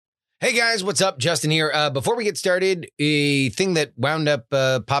Hey guys, what's up? Justin here. Before we get started, a thing that wound up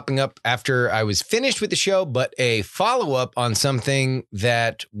popping up after I was finished with the show, but a follow-up on something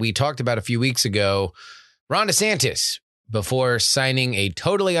that we talked about a few weeks ago. Ron DeSantis, before signing a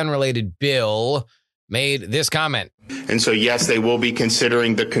totally unrelated bill, made this comment. And so, yes, they will be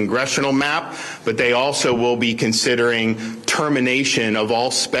considering the congressional map, but they also will be considering termination of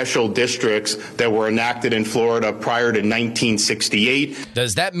all special districts that were enacted in Florida prior to 1968.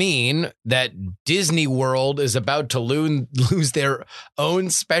 Does that mean that Disney World is about to lose their own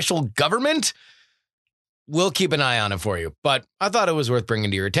special government? We'll keep an eye on it for you, but I thought it was worth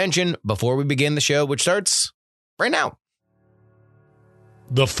bringing to your attention before we begin the show, which starts right now.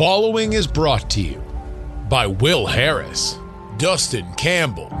 The following is brought to you by Will Harris, Dustin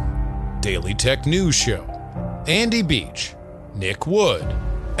Campbell, Daily Tech News Show, Andy Beach, Nick Wood,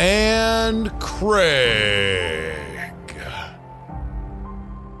 and Craig.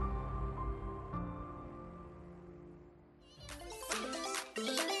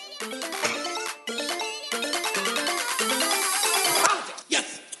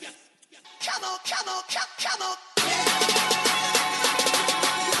 Yes. Come on.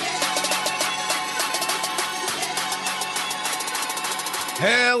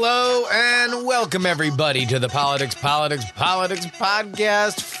 Hello and welcome everybody to the Politics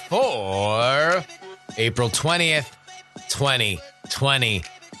podcast for April 20th,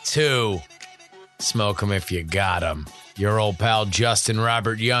 2022. Smoke 'em if you got 'em. Your old pal Justin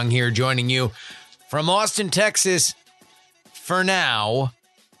Robert Young here joining you from Austin, Texas for now,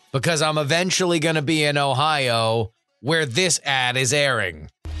 because I'm eventually going to be in Ohio where this ad is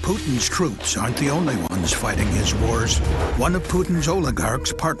airing. Putin's troops aren't the only ones fighting his wars. One of Putin's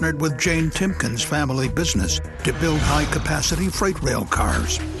oligarchs partnered with Jane Timken's family business to build high-capacity freight rail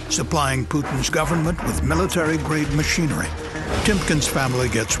cars, supplying Putin's government with military-grade machinery. Timken's family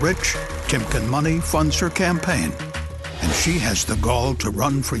gets rich, Timken money funds her campaign, and she has the gall to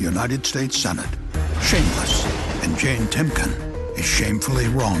run for United States Senate. Shameless, and Jane Timken is shamefully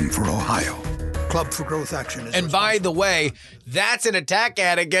wrong for Ohio. Club for Growth Action is And by the way, that's an attack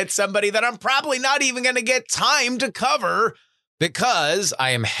ad against somebody that I'm probably not even going to get time to cover because I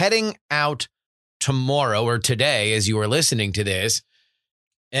am heading out tomorrow or today as you are listening to this.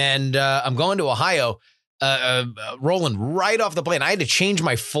 And I'm going to Ohio, rolling right off the plane. I had to change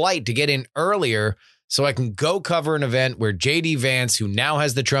my flight to get in earlier so I can go cover an event where J.D. Vance, who now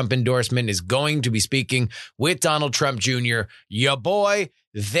has the Trump endorsement, is going to be speaking with Donald Trump Jr., ya boy,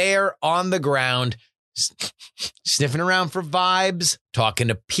 there on the ground, sniffing around for vibes, talking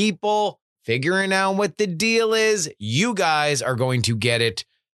to people, figuring out what the deal is. You guys are going to get it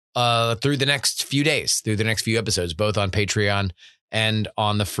through the next few days, through the next few episodes, both on Patreon and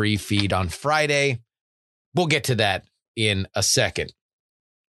on the free feed on Friday. We'll get to that in a second.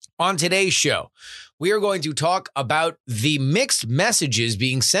 On today's show, we are going to talk about the mixed messages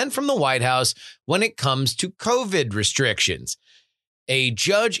being sent from the White House when it comes to COVID restrictions. A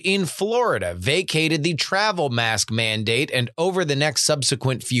judge in Florida vacated the travel mask mandate, and over the next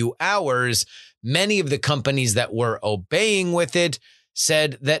subsequent few hours, many of the companies that were obeying with it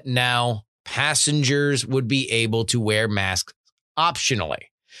said that now passengers would be able to wear masks optionally.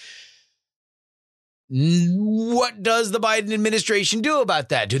 What does the Biden administration do about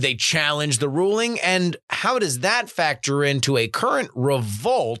that? Do they challenge the ruling? And how does that factor into a current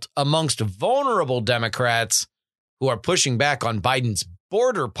revolt amongst vulnerable Democrats who are pushing back on Biden's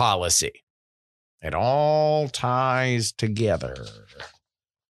border policy? It all ties together.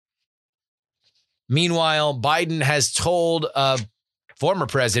 Meanwhile, Biden has told former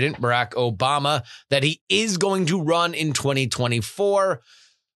President Barack Obama that he is going to run in 2024.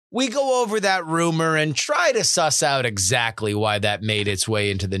 We go over that rumor and try to suss out exactly why that made its way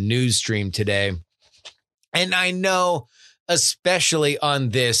into the news stream today. And I know, especially on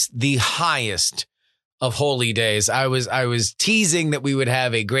this, the highest of holy days, I was teasing that we would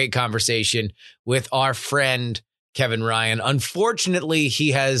have a great conversation with our friend Kevin Ryan. Unfortunately,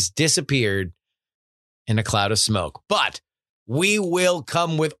 he has disappeared in a cloud of smoke, but we will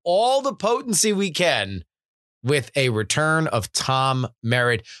come with all the potency we can with a return of Tom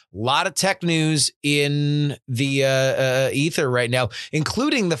Merritt. A lot of tech news in the ether right now,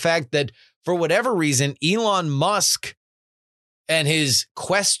 including the fact that for whatever reason, Elon Musk and his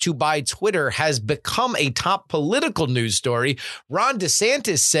quest to buy Twitter has become a top political news story. Ron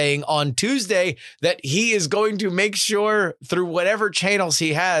DeSantis saying on Tuesday that he is going to make sure through whatever channels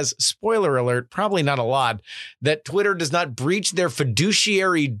he has, spoiler alert, probably not a lot, that Twitter does not breach their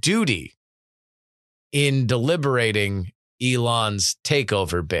fiduciary duty in deliberating Elon's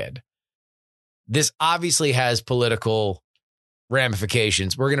takeover bid. This obviously has political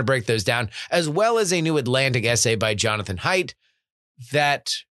ramifications. We're going to break those down, as well as a new Atlantic essay by Jonathan Haidt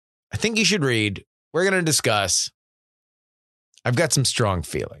that I think you should read. We're going to discuss. I've got some strong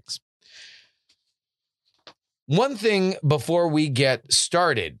feelings. One thing before we get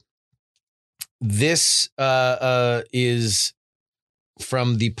started, this is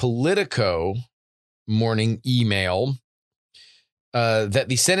from the Politico morning email that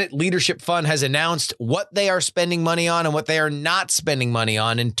the Senate Leadership Fund has announced what they are spending money on and what they are not spending money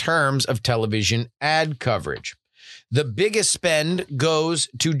on in terms of television ad coverage. The biggest spend goes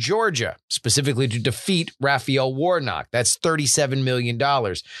to Georgia, specifically to defeat Raphael Warnock. That's $37 million.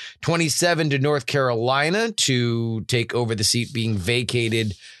 $27 to North Carolina to take over the seat being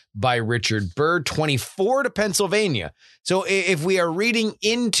vacated by Richard Burr. $24 to Pennsylvania. So if we are reading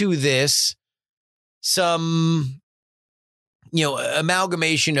into this some,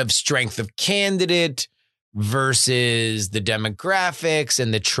 amalgamation of strength of candidate versus the demographics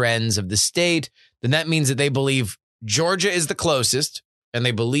and the trends of the state, then that means that they believe Georgia is the closest, and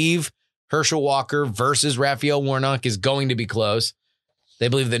they believe Herschel Walker versus Raphael Warnock is going to be close. They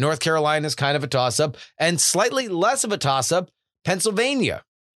believe that North Carolina is kind of a toss-up, and slightly less of a toss-up, Pennsylvania,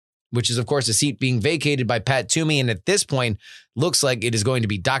 which is, of course, a seat being vacated by Pat Toomey, and at this point, looks like it is going to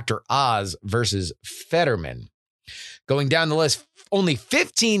be Dr. Oz versus Fetterman. Going down the list, only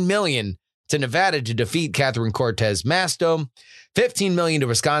 $15 million to Nevada to defeat Catherine Cortez Masto, $15 million to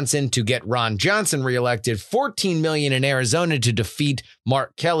Wisconsin to get Ron Johnson reelected, $14 million in Arizona to defeat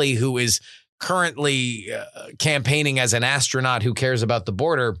Mark Kelly, who is currently campaigning as an astronaut who cares about the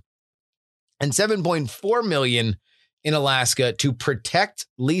border, and $7.4 million in Alaska to protect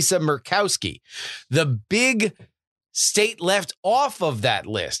Lisa Murkowski. The big state left off of that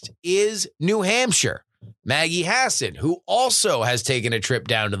list is New Hampshire. Maggie Hassan, who also has taken a trip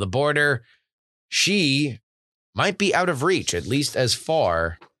down to the border. She might be out of reach, at least as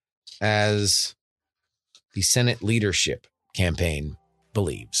far as the Senate leadership campaign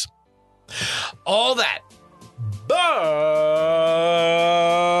believes. All that, but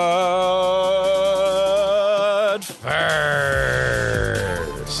first.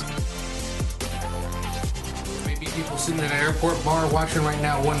 Maybe people sitting in an airport bar watching right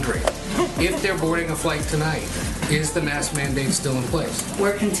now wondering, if they're boarding a flight tonight, is the mask mandate still in place?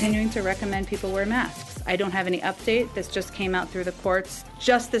 We're continuing to recommend people wear masks. I don't have any update. This just came out through the courts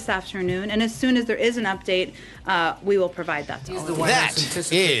just this afternoon. And as soon as there is an update, we will provide that to all of you.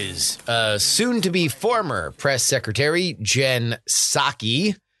 That is soon-to-be former press secretary Jen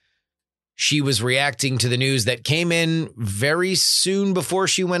Psaki. She was reacting to the news that came in very soon before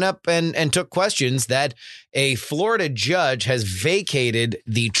she went up and took questions that a Florida judge has vacated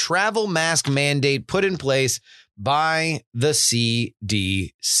the travel mask mandate put in place by the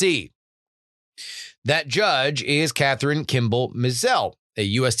CDC. That judge is Catherine Kimball Mizell, a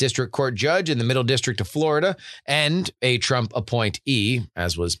U.S. District Court judge in the Middle District of Florida and a Trump appointee,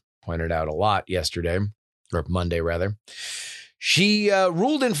 as was pointed out a lot yesterday, or Monday rather. She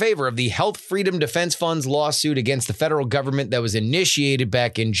ruled in favor of the Health Freedom Defense Fund's lawsuit against the federal government that was initiated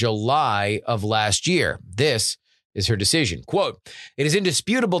back in July of last year. This is her decision. Quote, "It is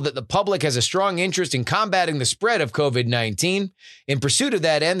indisputable that the public has a strong interest in combating the spread of COVID-19. In pursuit of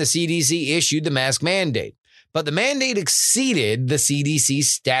that end, the CDC issued the mask mandate. But the mandate exceeded the CDC's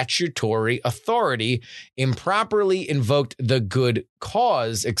statutory authority, improperly invoked the good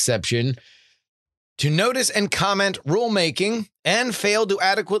cause exception to notice and comment rulemaking, and failed to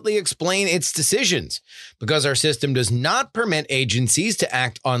adequately explain its decisions. Because our system does not permit agencies to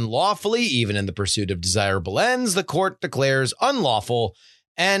act unlawfully, even in the pursuit of desirable ends, the court declares unlawful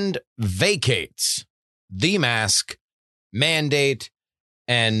and vacates the mask mandate,"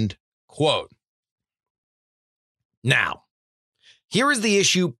 end quote. Now, here is the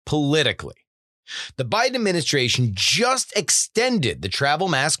issue politically. The Biden administration just extended the travel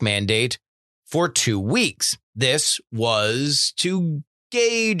mask mandate for 2 weeks. This was to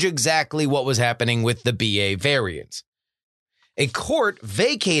gauge exactly what was happening with the BA variants. A court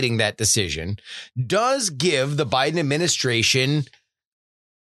vacating that decision does give the Biden administration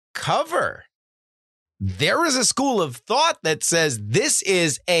cover. There is a school of thought that says this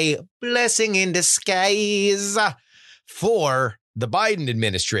is a blessing in disguise for the Biden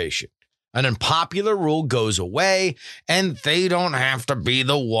administration. An unpopular rule goes away, and they don't have to be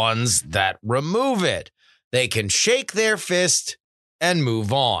the ones that remove it. They can shake their fist and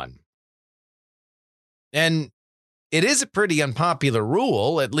move on. And it is a pretty unpopular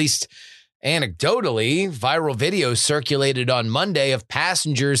rule, at least anecdotally. Viral videos circulated on Monday of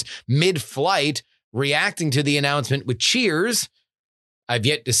passengers mid-flight reacting to the announcement with cheers. I've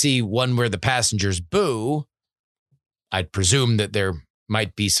yet to see one where the passengers boo. I'd presume that there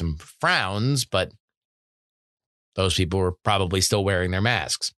might be some frowns, but those people were probably still wearing their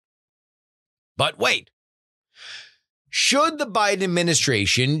masks. But wait, should the Biden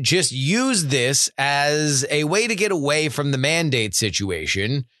administration just use this as a way to get away from the mandate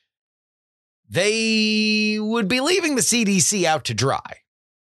situation, they would be leaving the CDC out to dry,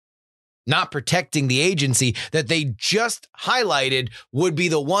 not protecting the agency that they just highlighted would be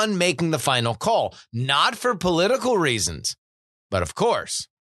the one making the final call, not for political reasons, but of course,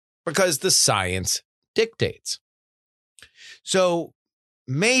 because the science dictates. So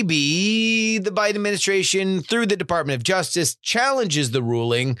maybe the Biden administration, through the Department of Justice, challenges the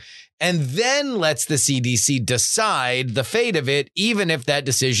ruling and then lets the CDC decide the fate of it, even if that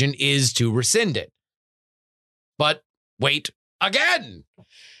decision is to rescind it. But wait again.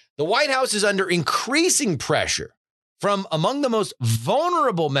 The White House is under increasing pressure from among the most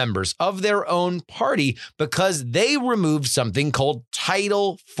vulnerable members of their own party because they removed something called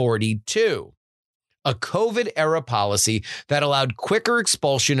Title 42. A COVID-era policy that allowed quicker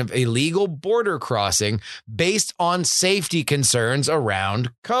expulsion of illegal border crossing based on safety concerns around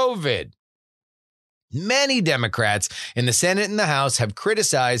COVID. Many Democrats in the Senate and the House have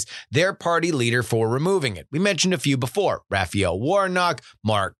criticized their party leader for removing it. We mentioned a few before: Raphael Warnock,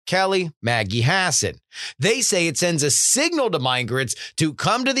 Mark Kelly, Maggie Hassan. They say it sends a signal to migrants to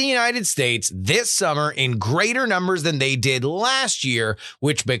come to the United States this summer in greater numbers than they did last year,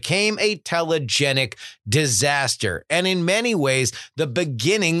 which became a telegenic disaster, and in many ways, the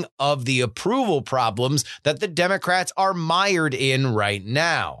beginning of the approval problems that the Democrats are mired in right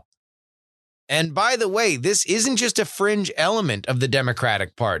now. And by the way, this isn't just a fringe element of the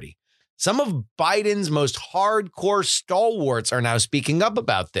Democratic Party. Some of Biden's most hardcore stalwarts are now speaking up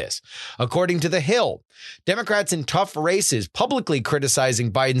about this. According to The Hill, Democrats in tough races publicly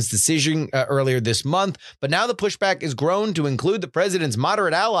criticizing Biden's decision earlier this month, but now the pushback has grown to include the president's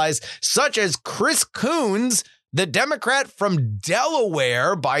moderate allies, such as Chris Coons, the Democrat from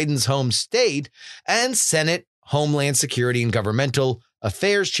Delaware, Biden's home state, and Senate Homeland Security and Governmental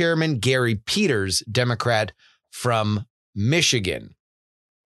Affairs Chairman Gary Peters, Democrat from Michigan.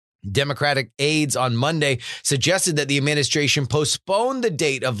 Democratic aides on Monday suggested that the administration postpone the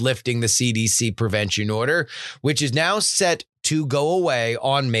date of lifting the CDC prevention order, which is now set to go away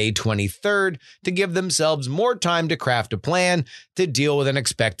on May 23rd, to give themselves more time to craft a plan to deal with an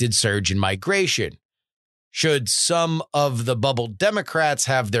expected surge in migration. Should some of the bubble Democrats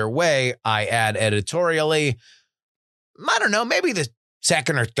have their way, I add editorially, I don't know, maybe the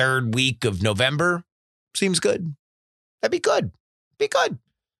second or third week of November seems good. That'd be good. Be good.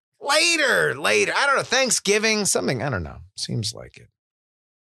 Later. I don't know. Thanksgiving, something. I don't know. Seems like it.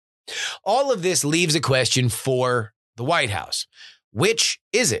 All of this leaves a question for the White House. Which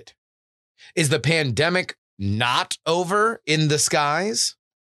is it? Is the pandemic not over in the skies,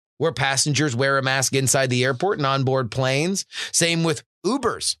 where passengers wear a mask inside the airport and onboard planes? Same with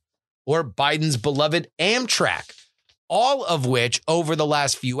Ubers or Biden's beloved Amtrak, all of which over the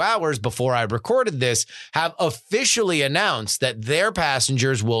last few hours before I recorded this have officially announced that their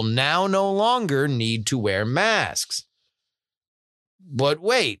passengers will now no longer need to wear masks. But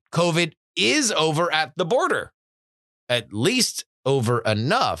wait, COVID is over at the border, at least over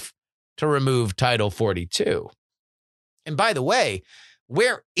enough to remove Title 42. And by the way,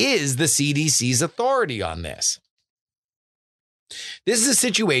 where is the CDC's authority on this? This is a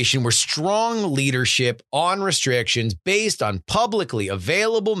situation where strong leadership on restrictions based on publicly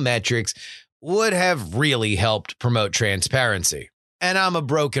available metrics would have really helped promote transparency. And I'm a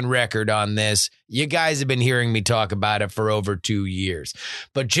broken record on this. You guys have been hearing me talk about it for over 2 years.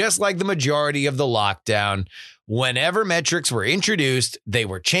 But just like the majority of the lockdown, whenever metrics were introduced, they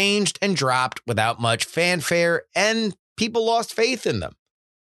were changed and dropped without much fanfare, and people lost faith in them.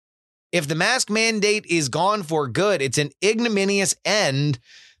 If the mask mandate is gone for good, it's an ignominious end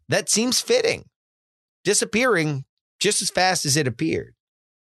that seems fitting, disappearing just as fast as it appeared.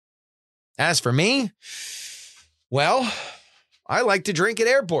 As for me, well, I like to drink at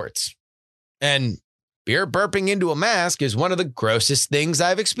airports, and beer burping into a mask is one of the grossest things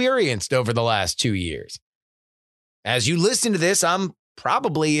I've experienced over the last 2 years. As you listen to this, I'm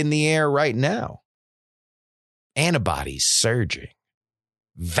probably in the air right now. Antibodies surging.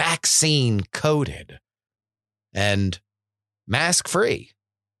 Vaccine coded, and mask free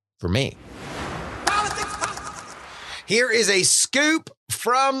for me. Here is a scoop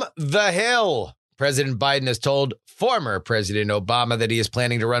from The Hill. President Biden has told former President Obama that he is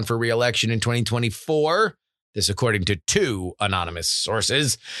planning to run for re-election in 2024. This, according to 2 anonymous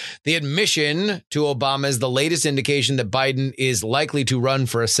sources. The admission to Obama is the latest indication that Biden is likely to run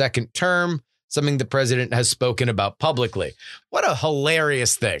for a second term something the president has spoken about publicly. What a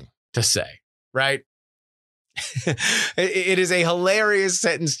hilarious thing to say, right? It is a hilarious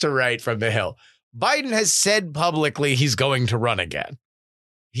sentence to write from the Hill. Biden has said publicly he's going to run again.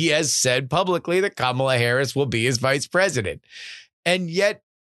 He has said publicly that Kamala Harris will be his vice president. And yet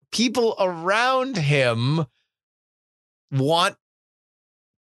people around him want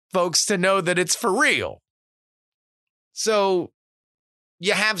folks to know that it's for real. So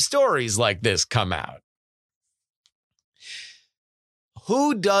you have stories like this come out.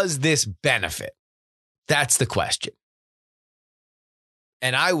 Who does this benefit? That's the question.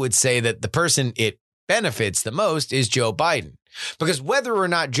 And I would say that the person it benefits the most is Joe Biden. Because whether or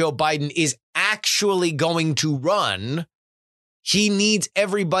not Joe Biden is actually going to run, he needs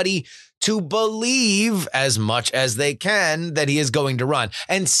everybody to believe as much as they can that he is going to run.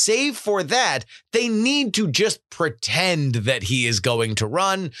 And save for that, they need to just pretend that he is going to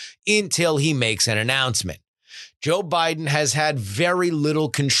run until he makes an announcement. Joe Biden has had very little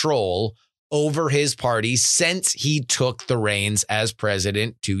control over his party since he took the reins as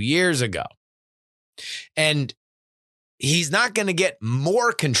president 2 years ago. And he's not going to get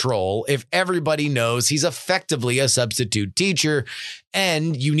more control if everybody knows he's effectively a substitute teacher.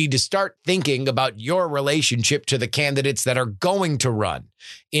 And you need to start thinking about your relationship to the candidates that are going to run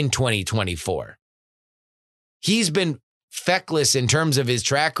in 2024. He's been feckless in terms of his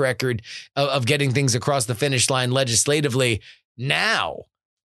track record of getting things across the finish line legislatively. Now,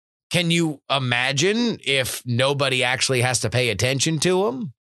 can you imagine if nobody actually has to pay attention to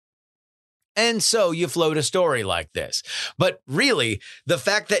him? And so you float a story like this. But really, the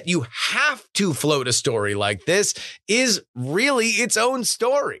fact that you have to float a story like this is really its own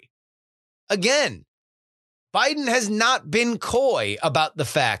story. Again, Biden has not been coy about the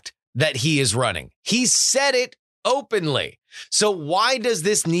fact that he is running. He said it openly. So why does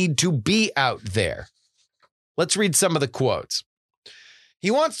this need to be out there? Let's read some of the quotes. He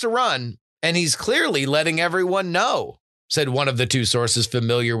wants to run, and he's clearly letting everyone know, said one of the two sources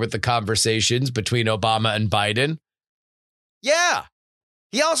familiar with the conversations between Obama and Biden. Yeah,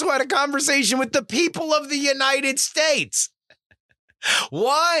 he also had a conversation with the people of the United States.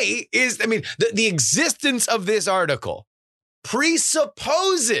 The existence of this article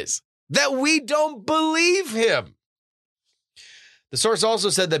presupposes that we don't believe him. The source also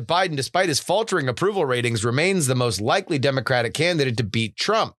said that Biden, despite his faltering approval ratings, remains the most likely Democratic candidate to beat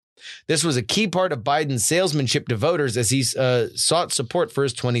Trump. This was a key part of Biden's salesmanship to voters as he sought support for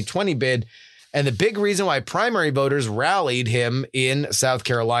his 2020 bid, and the big reason why primary voters rallied him in South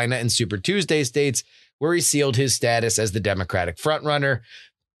Carolina and Super Tuesday states, where he sealed his status as the Democratic frontrunner.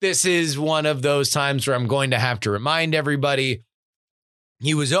 This is one of those times where I'm going to have to remind everybody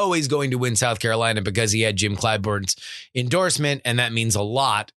he was always going to win South Carolina because he had Jim Clyburn's endorsement, and that means a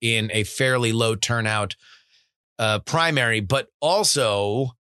lot in a fairly low turnout primary. But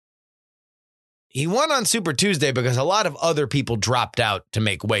also, he won on Super Tuesday because a lot of other people dropped out to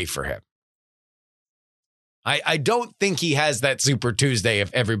make way for him. I don't think he has that Super Tuesday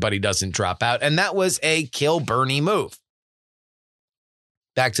if everybody doesn't drop out, and that was a kill Bernie move.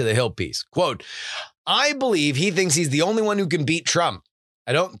 Back to the Hill piece. Quote, I believe he thinks he's the only one who can beat Trump.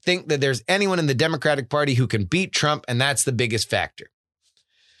 I don't think that there's anyone in the Democratic Party who can beat Trump, and that's the biggest factor.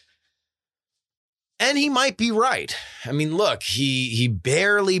 And he might be right. I mean, look, he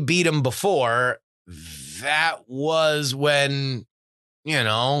barely beat him before. That was when,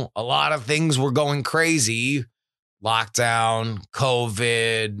 a lot of things were going crazy. Lockdown,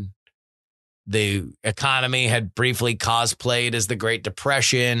 COVID, the economy had briefly cosplayed as the Great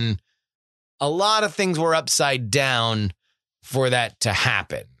Depression. A lot of things were upside down for that to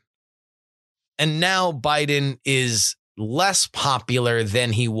happen. And now Biden is less popular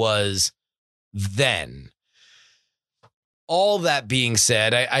than he was then. All that being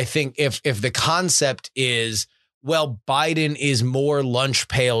said, I think if the concept is, well, Biden is more lunch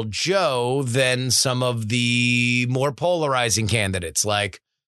pail Joe than some of the more polarizing candidates like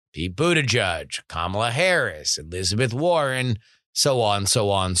Pete Buttigieg, Kamala Harris, Elizabeth Warren, so on, so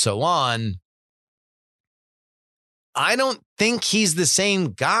on, so on. I don't think he's the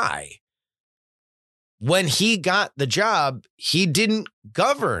same guy. When he got the job, he didn't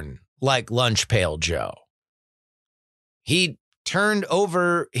govern like Lunch Pail Joe. He turned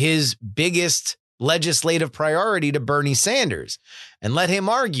over his biggest legislative priority to Bernie Sanders and let him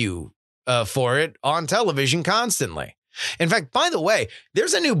argue for it on television constantly. In fact, by the way,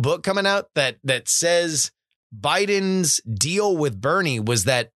 there's a new book coming out that says Biden's deal with Bernie was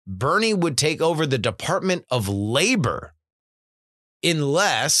that Bernie would take over the Department of Labor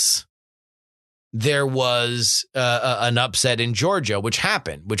unless there was an upset in Georgia, which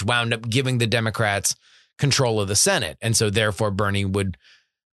happened, which wound up giving the Democrats control of the Senate. And so therefore Bernie would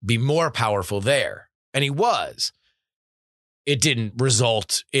be more powerful there. And he was. It didn't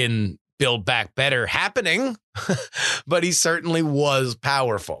result in Build Back Better happening, but he certainly was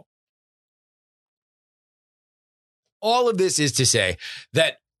powerful. All of this is to say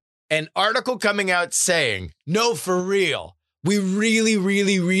that an article coming out saying, no, for real, we really,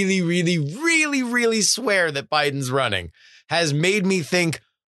 really, really, really, really, really swear that Biden's running has made me think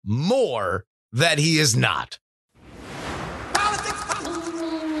more that he is not.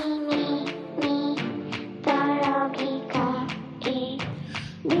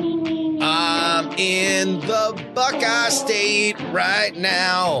 I'm in the Buckeye State right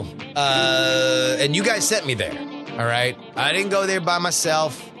now. And you guys sent me there. All right. I didn't go there by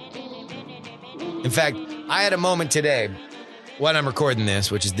myself. In fact, I had a moment today when I'm recording this,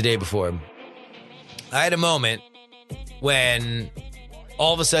 which is the day before. I had a moment when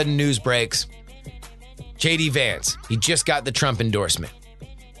all of a sudden news breaks. J.D. Vance, he just got the Trump endorsement.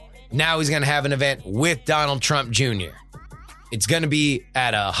 Now he's going to have an event with Donald Trump Jr. It's going to be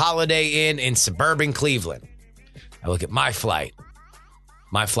at a Holiday Inn in suburban Cleveland. I look at my flight.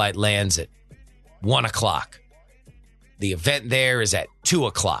 My flight lands at 1 o'clock. The event there is at 2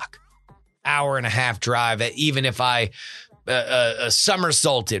 o'clock. Hour and a half drive. Even if I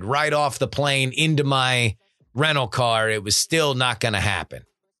somersaulted right off the plane into my rental car, it was still not going to happen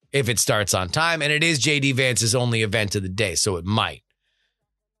if it starts on time. And it is J.D. Vance's only event of the day, so it might.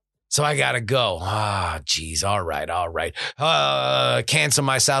 So I got to go. Geez. All right. Cancel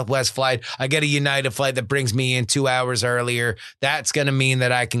my Southwest flight. I get a United flight that brings me in 2 hours earlier. That's going to mean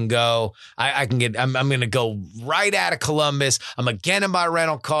that I can go. I'm going to go right out of Columbus. I'm going to get in my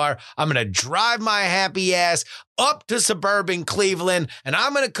rental car. I'm going to drive my happy ass up to suburban Cleveland, and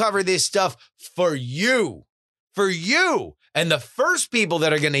I'm going to cover this stuff for you. For you. And the first people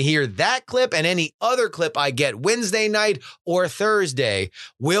that are going to hear that clip and any other clip I get Wednesday night or Thursday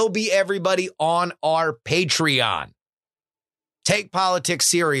will be everybody on our Patreon.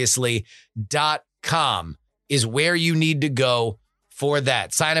 TakePoliticsSeriously.com is where you need to go for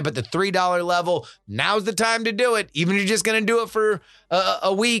that. Sign up at the $3 level. Now's the time to do it. Even if you're just going to do it for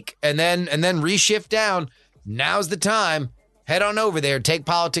a week and then reshift down, now's the time. Head on over there,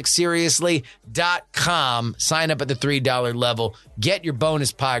 TakePoliticsSeriously.com. Sign up at the $3 level. Get your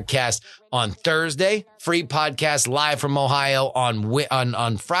bonus podcast on Thursday. Free podcast live from Ohio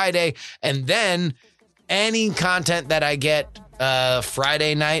on Friday. And then any content that I get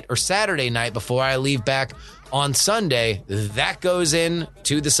Friday night or Saturday night before I leave back on Sunday, that goes in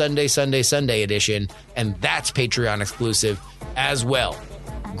to the Sunday edition. And that's Patreon exclusive as well.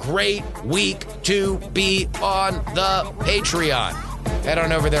 Great week to be on the Patreon. Head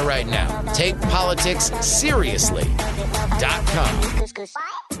on over there right now. TakePoliticsSeriously.com.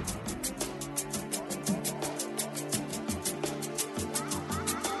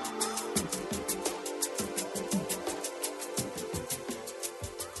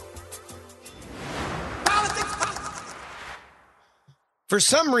 For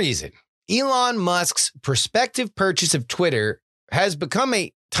some reason, Elon Musk's prospective purchase of Twitter has become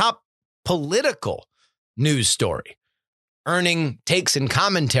a top political news story, earning takes and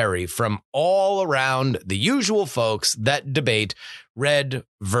commentary from all around the usual folks that debate red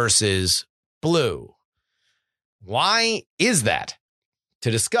versus blue. Why is that?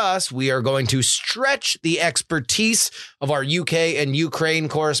 To discuss, we are going to stretch the expertise of our UK and Ukraine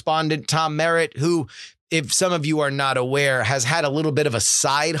correspondent, Tom Merritt, who, if some of you are not aware, has had a little bit of a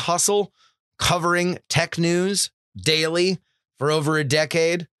side hustle covering tech news daily for over a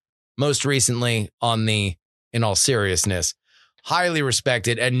decade, most recently on the, in all seriousness, highly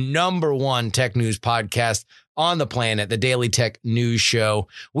respected and #1 tech news podcast on the planet, the Daily Tech News Show.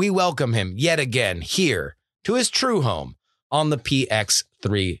 We welcome him yet again here to his true home on the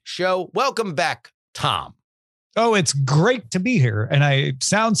PX3 show. Welcome back, Tom. Oh, it's great to be here. And I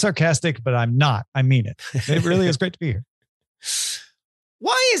sound sarcastic, but I'm not. I mean it. It really is great to be here.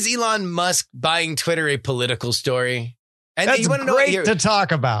 Why is Elon Musk buying Twitter a political story? And that's great to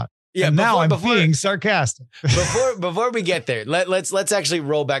talk about. Yeah, and now I'm being sarcastic. Before we get there, let's actually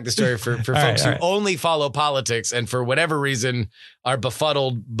roll back the story for folks who only follow politics and for whatever reason are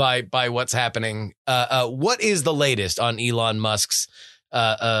befuddled by what's happening. What is the latest on Elon Musk's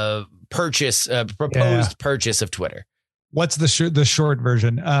proposed purchase of Twitter? What's the short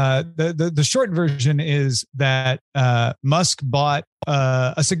version? The short version is that Musk bought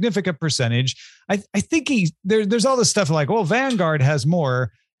a significant percentage. I think there's all this stuff like, well, Vanguard has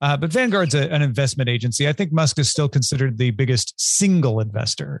more. But Vanguard's an investment agency. I think Musk is still considered the biggest single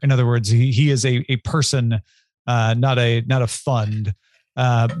investor. In other words, he is a person, not a fund.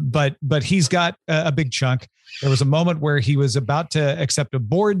 But he's got a big chunk. There was a moment where he was about to accept a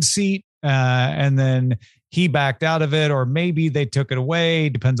board seat, and then he backed out of it, or maybe they took it away.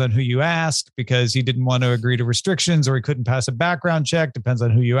 Depends on who you ask, because he didn't want to agree to restrictions, or he couldn't pass a background check. Depends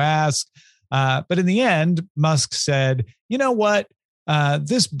on who you ask. But in the end, Musk said, you know what?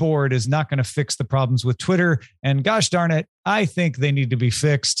 This board is not going to fix the problems with Twitter. And gosh darn it, I think they need to be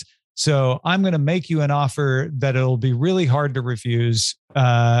fixed. So I'm going to make you an offer that it'll be really hard to refuse.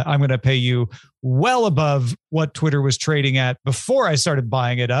 I'm going to pay you well above what Twitter was trading at before I started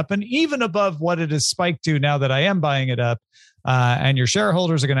buying it up, and even above what it has spiked to now that I am buying it up. And your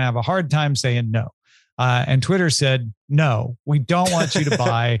shareholders are going to have a hard time saying no. And Twitter said, no, we don't want you to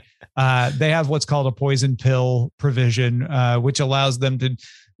buy. They have what's called a poison pill provision, which allows them to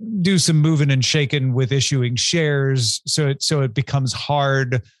do some moving and shaking with issuing shares. So it becomes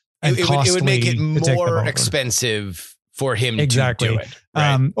hard and costly. It would make it more expensive for him to do it.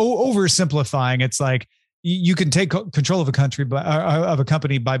 Right? Oversimplifying, it's like you can take control of a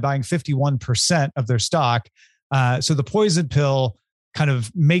company by buying 51% of their stock. So the poison pill kind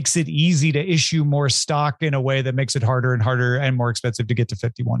of makes it easy to issue more stock in a way that makes it harder and harder and more expensive to get to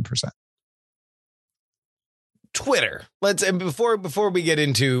 51%. Twitter. Before we get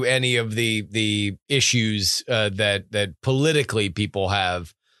into any of the issues that politically people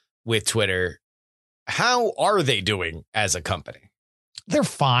have with Twitter, how are they doing as a company? They're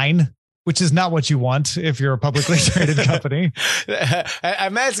fine, which is not what you want if you're a publicly traded company.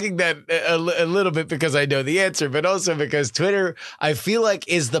 I'm asking that a little bit because I know the answer, but also because Twitter, I feel like,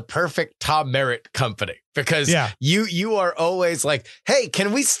 is the perfect Tom Merritt company, because you are always like, hey,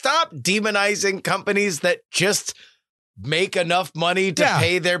 can we stop demonizing companies that just make enough money to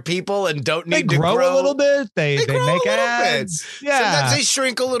pay their people and don't need to grow a little bit. They make ads. Yeah. Sometimes they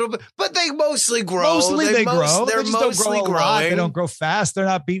shrink a little bit, but they mostly grow. They grow. They're mostly growing. They don't grow fast. They're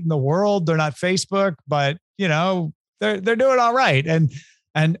not beating the world. They're not Facebook, but they're doing all right. And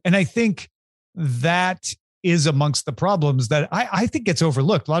I think that is amongst the problems that I think gets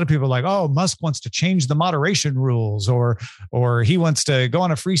overlooked. A lot of people are like, oh, Musk wants to change the moderation rules, or he wants to go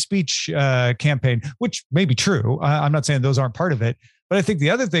on a free speech campaign, which may be true. I'm not saying those aren't part of it. But I think the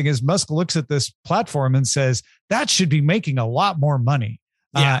other thing is Musk looks at this platform and says, that should be making a lot more money.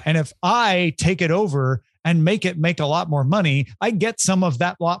 And if I take it over and make it make a lot more money, I get some of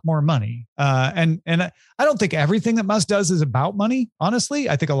that lot more money. And I don't think everything that Musk does is about money.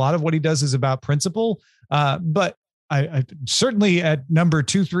 Honestly, I think a lot of what he does is about principle. But I certainly at number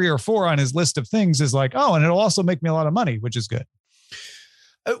 2, 3, or 4 on his list of things is like, oh, and it'll also make me a lot of money, which is good.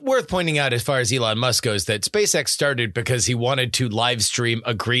 Worth pointing out, as far as Elon Musk goes, that SpaceX started because he wanted to live stream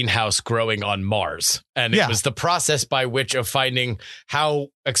a greenhouse growing on Mars. And it was the process by which of finding how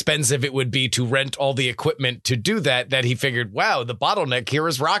expensive it would be to rent all the equipment to do that he figured, wow, the bottleneck here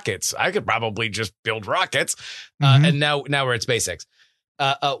is rockets. I could probably just build rockets. And now we're at SpaceX.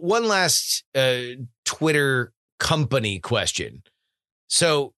 One last Twitter company question.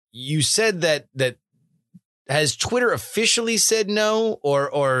 So you said that has Twitter officially said no,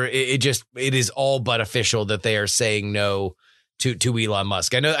 or it is all but official that they are saying no to Elon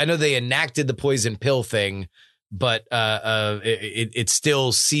Musk? I know they enacted the poison pill thing, but it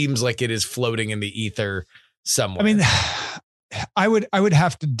still seems like it is floating in the ether somewhere. I mean, I would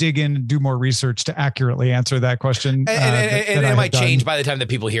have to dig in and do more research to accurately answer that question. And it might change by the time that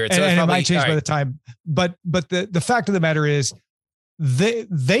people hear it. So it might change by the time. But the fact of the matter is,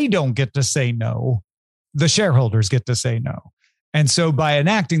 they don't get to say no. The shareholders get to say no. And so by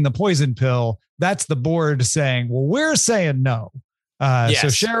enacting the poison pill, that's the board saying, well, we're saying no. So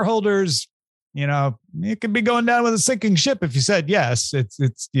shareholders, it could be going down with a sinking ship if you said yes.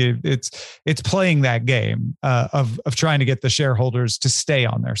 It's playing that game of trying to get the shareholders to stay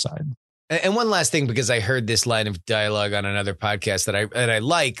on their side. And one last thing, because I heard this line of dialogue on another podcast that I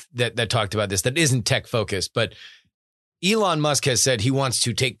like that talked about this, that isn't tech focused, but Elon Musk has said he wants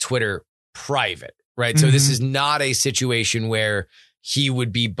to take Twitter private. Right. So this is not a situation where he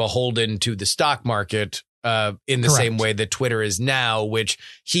would be beholden to the stock market in the same way that Twitter is now, which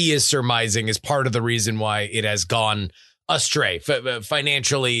he is surmising is part of the reason why it has gone astray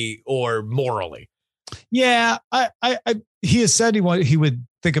financially or morally. Yeah, he has said he would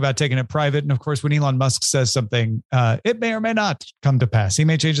think about taking it private. And of course, when Elon Musk says something, it may or may not come to pass. He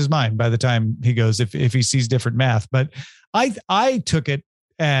may change his mind by the time he goes, if he sees different math. But I took it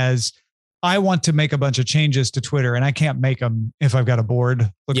as, I want to make a bunch of changes to Twitter, and I can't make them if I've got a board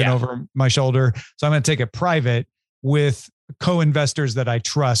looking over my shoulder. So I'm going to take it private with co-investors that I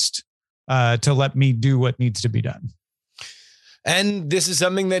trust to let me do what needs to be done. And this is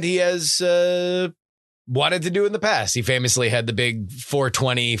something that he has wanted to do in the past. He famously had the big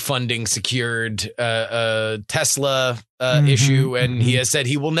 420 funding secured Tesla issue, and he has said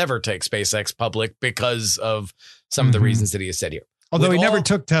he will never take SpaceX public because of some of the reasons that he has said here. Although he never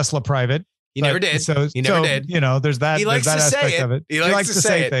took Tesla private. He never did. He never did. You know, there's that. He likes there's that to aspect say it. of it. He likes to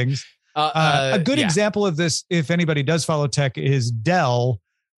say things. A good example of this, if anybody does follow tech, is Dell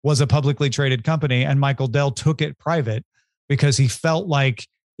was a publicly traded company, and Michael Dell took it private because he felt like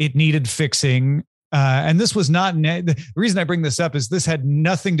it needed fixing. And this was not the reason I bring this up is this had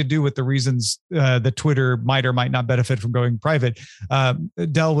nothing to do with the reasons that Twitter might or might not benefit from going private.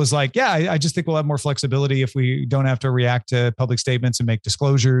 Dell was like, yeah, I just think we'll have more flexibility if we don't have to react to public statements and make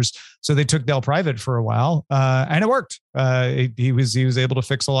disclosures. So they took Dell private for a while, and it worked. He was able to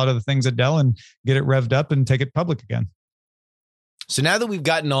fix a lot of the things at Dell and get it revved up and take it public again. So now that we've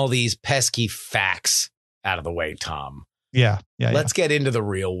gotten all these pesky facts out of the way, Tom, let's get into the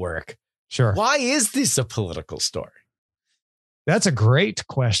real work. Sure. Why is this a political story? That's a great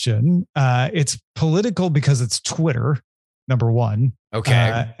question. It's political because it's Twitter, number one.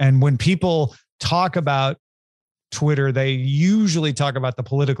 Okay. And when people talk about Twitter, they usually talk about the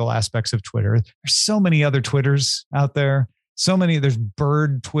political aspects of Twitter. There's so many other Twitters out there. So many. There's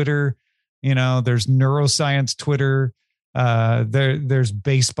bird Twitter. There's neuroscience Twitter. There's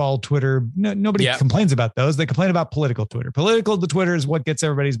baseball Twitter. Nobody complains about those. They complain about political Twitter. Political Twitter is what gets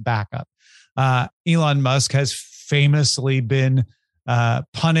everybody's back up. Elon Musk has famously been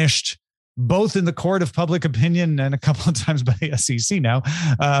punished both in the court of public opinion and a couple of times by the SEC now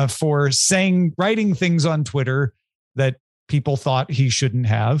for writing things on Twitter that people thought he shouldn't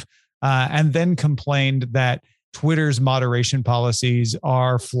have, and then complained that Twitter's moderation policies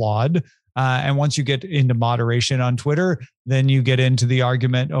are flawed. And once you get into moderation on Twitter, then you get into the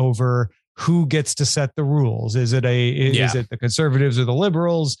argument over who gets to set the rules. Is it the conservatives or the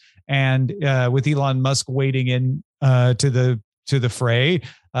liberals? And with Elon Musk wading in to the fray,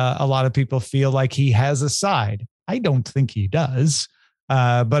 a lot of people feel like he has a side. I don't think he does,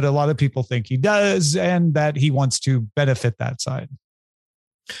 but a lot of people think he does, and that he wants to benefit that side.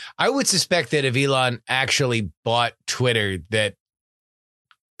 I would suspect that if Elon actually bought Twitter, that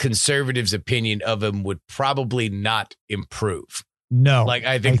conservatives' opinion of him would probably not improve. No,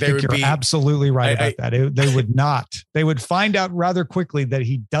 I think you're absolutely right about that. They would not. They would find out rather quickly that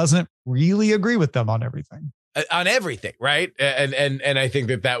he doesn't really agree with them on everything. On everything, right? And I think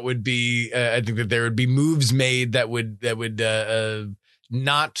that would be. I think that there would be moves made that would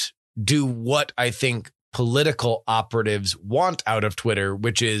not do what I think political operatives want out of Twitter,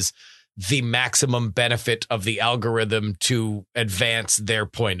 which is the maximum benefit of the algorithm to advance their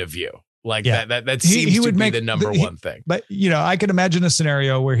point of view. That seems to be the number one thing. But, I can imagine a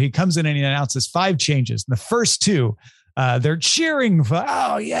scenario where he comes in and he announces 5 changes. And the first 2, they're cheering for,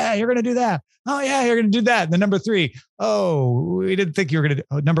 oh, yeah, you're going to do that. Oh, yeah, you're going to do that. And the number 3, oh, we didn't think you were going to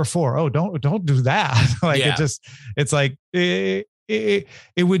do. Number 4, oh, don't do that.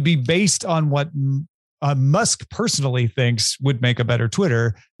 It would be based on what Musk personally thinks would make a better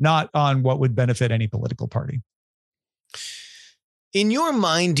Twitter, not on what would benefit any political party. In your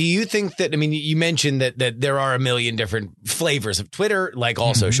mind, do you think that, you mentioned that there are a million different flavors of Twitter, like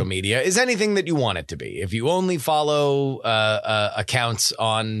all social media. Is anything that you want it to be? If you only follow accounts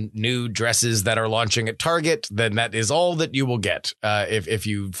on new dresses that are launching at Target, then that is all that you will get. If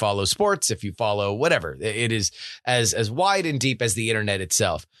you follow sports, if you follow whatever, it is as wide and deep as the internet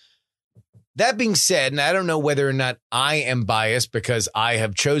itself. That being said, and I don't know whether or not I am biased because I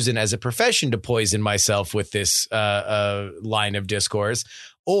have chosen as a profession to poison myself with this line of discourse,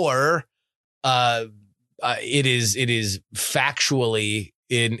 or it is factually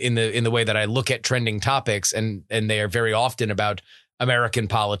in the way that I look at trending topics, and they are very often about American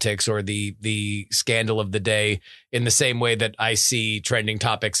politics or the scandal of the day, in the same way that I see trending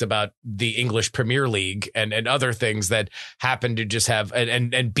topics about the English Premier League and other things that happen to just have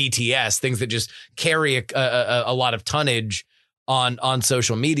and BTS, things that just carry a lot of tonnage on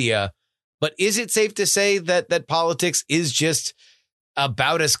social media. But is it safe to say that politics is just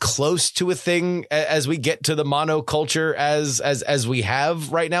about as close to a thing as we get to the monoculture as we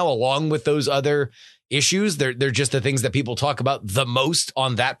have right now, along with those other issues? They're just the things that people talk about the most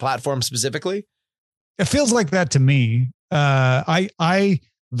on that platform specifically. It feels like that to me. I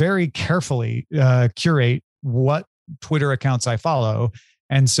very carefully curate what Twitter accounts I follow.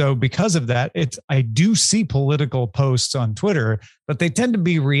 And so because of that, I do see political posts on Twitter, but they tend to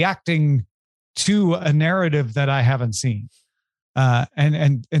be reacting to a narrative that I haven't seen.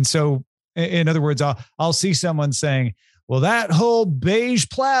 And so in other words, I'll see someone saying, well, that whole beige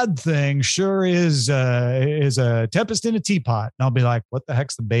plaid thing sure is a tempest in a teapot. And I'll be like, what the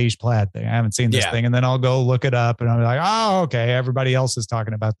heck's the beige plaid thing? I haven't seen this thing. And then I'll go look it up and I'll be like, oh, okay. Everybody else is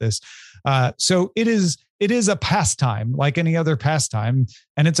talking about this. So it is a pastime like any other pastime.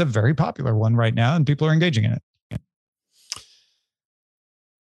 And it's a very popular one right now and people are engaging in it.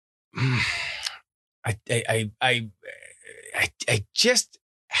 I just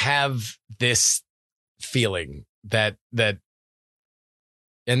have this feeling that, and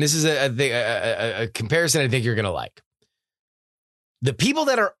this is a comparison I think you're going to like. The people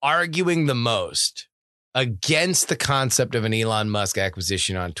that are arguing the most against the concept of an Elon Musk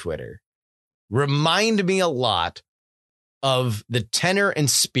acquisition on Twitter remind me a lot of the tenor and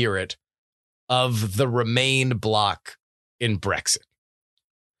spirit of the Remain bloc in Brexit.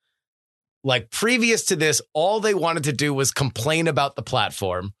 Like previous to this, all they wanted to do was complain about the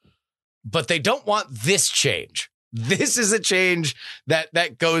platform, but they don't want this change. This is a change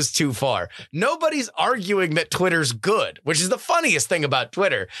that goes too far. Nobody's arguing that Twitter's good, which is the funniest thing about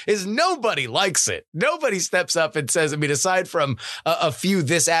Twitter is nobody likes it. Nobody steps up and says, I mean, aside from a few,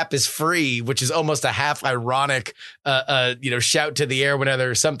 this app is free, which is almost a half ironic, shout to the air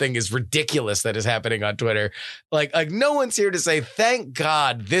whenever something is ridiculous that is happening on Twitter. Like no one's here to say, thank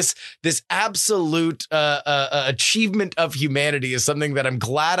God this absolute achievement of humanity is something that I'm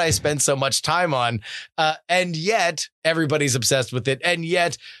glad I spent so much time on. And yet everybody's obsessed with it. And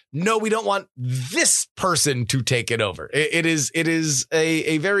yet, no, we don't want this person to take it over. It is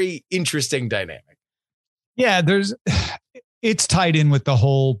a very interesting dynamic. Yeah, it's tied in with the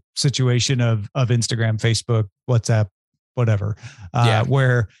whole situation of Instagram, Facebook, WhatsApp, whatever,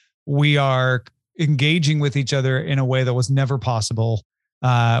 where we are engaging with each other in a way that was never possible.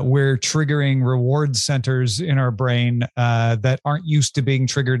 We're triggering reward centers in our brain that aren't used to being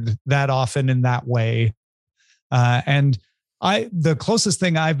triggered that often in that way. And the closest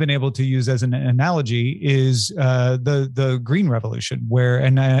thing I've been able to use as an analogy is the Green Revolution, where,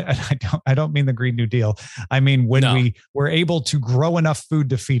 and I don't mean the Green New Deal. I mean when we were able to grow enough food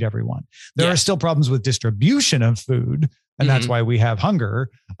to feed everyone. There are still problems with distribution of food, and that's why we have hunger.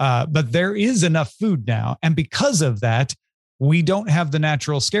 But there is enough food now, and because of that, we don't have the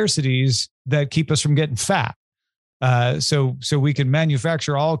natural scarcities that keep us from getting fat. So we can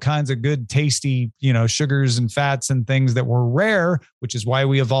manufacture all kinds of good, tasty, sugars and fats and things that were rare, which is why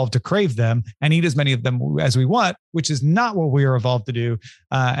we evolved to crave them and eat as many of them as we want, which is not what we were evolved to do.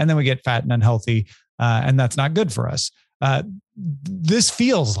 And then we get fat and unhealthy, and that's not good for us. This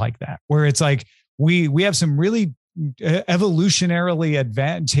feels like that, where it's like we have some really evolutionarily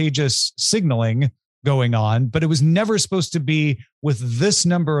advantageous signaling going on, but it was never supposed to be with this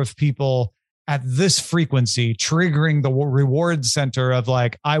number of people at this frequency, triggering the reward center of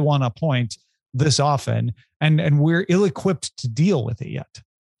like, I want a point this often, and we're ill-equipped to deal with it yet.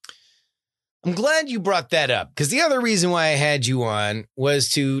 I'm glad you brought that up, because the other reason why I had you on was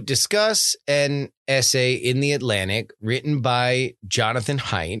to discuss an essay in The Atlantic written by Jonathan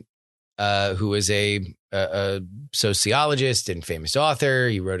Haidt, who is a sociologist and famous author.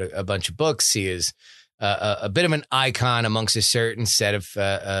 He wrote a bunch of books. He is a bit of an icon amongst a certain set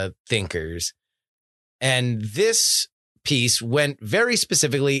of thinkers. And this piece went very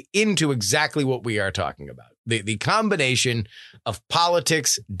specifically into exactly what we are talking about. The combination of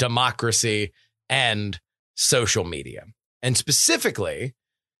politics, democracy, and social media. And specifically,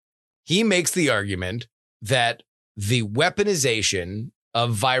 he makes the argument that the weaponization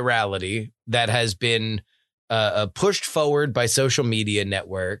of virality that has been pushed forward by social media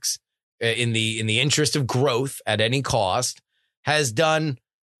networks in the interest of growth at any cost has done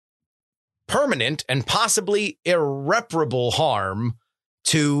permanent and possibly irreparable harm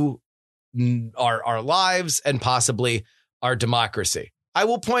to our lives and possibly our democracy. I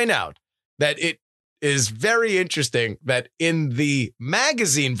will point out that it is very interesting that in the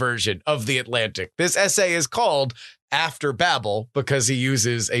magazine version of The Atlantic, this essay is called After Babel because he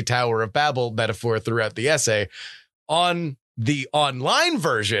uses a Tower of Babel metaphor throughout the essay. On the online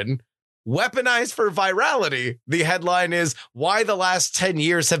version, weaponized for virality, the headline is Why the Last 10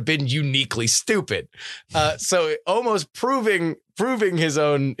 Years Have Been Uniquely Stupid. So almost proving his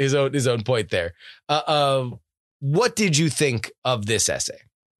own point there. What did you think of this essay?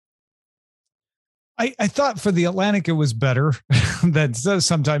 I thought for The Atlantic, it was better than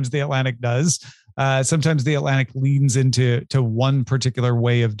sometimes The Atlantic does. Sometimes The Atlantic leans into one particular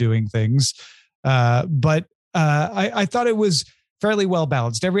way of doing things. But I thought it was fairly well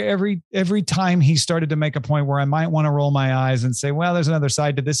balanced. Every time he started to make a point where I might want to roll my eyes and say, well, there's another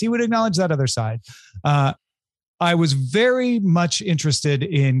side to this, he would acknowledge that other side. I was very much interested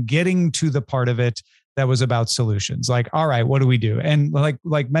in getting to the part of it that was about solutions. Like, all right, what do we do? And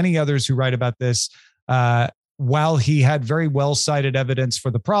like many others who write about this, while he had very well cited evidence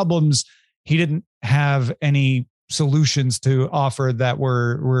for the problems, he didn't have any solutions to offer that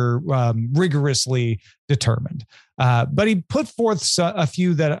were rigorously determined. But he put forth a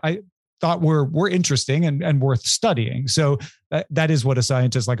few that I thought were interesting and worth studying. So that is what a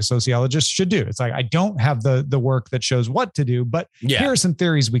scientist like a sociologist should do. It's like, I don't have the work that shows what to do, but here are some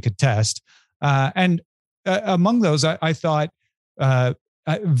theories we could test. And among those, I thought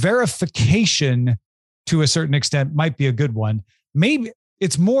verification to a certain extent might be a good one. Maybe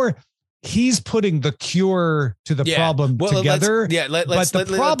it's more he's putting the cure to the problem together. But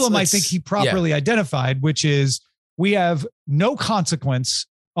the problem I think he properly identified, which is we have no consequence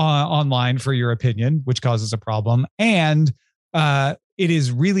online for your opinion, which causes a problem. And it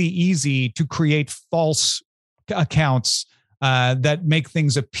is really easy to create false accounts that make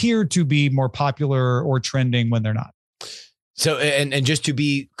things appear to be more popular or trending when they're not. So, and just to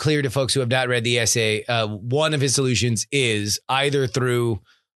be clear to folks who have not read the essay, one of his solutions is either through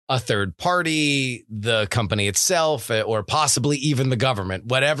a third party, the company itself, or possibly even the government,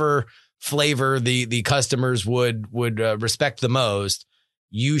 whatever flavor the customers would respect the most.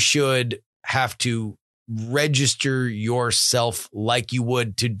 You should have to register yourself like you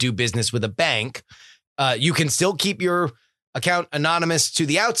would to do business with a bank. You can still keep your account anonymous to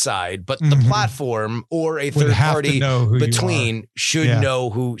the outside, but the platform or a third party between should know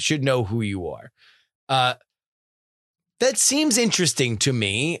who you are. That seems interesting to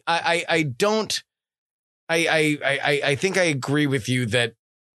me. I think I agree with you that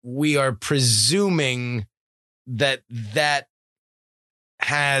we are presuming that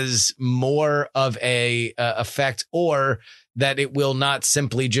has more of a effect, or that it will not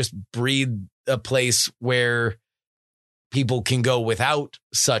simply just breed a place where people can go without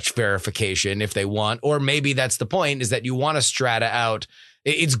such verification if they want. Or maybe that's the point, is that you want to strata out.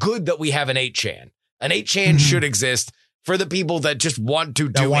 It's good that we have an 8chan. An 8chan should exist for the people that just want to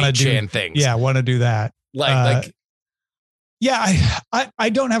do 8chan things. Yeah, want to do that. I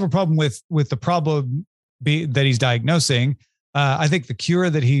don't have a problem with the problem that he's diagnosing. I think the cure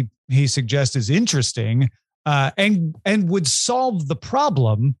that he suggests is interesting and would solve the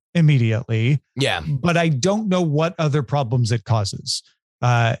problem immediately. Yeah. But I don't know what other problems it causes.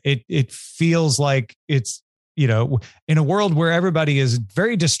 It feels like it's, in a world where everybody is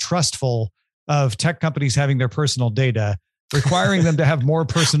very distrustful of tech companies having their personal data, requiring them to have more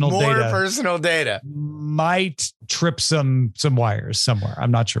personal data might trip some wires somewhere.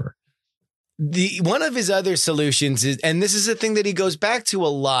 I'm not sure. One of his other solutions is, and this is a thing that he goes back to a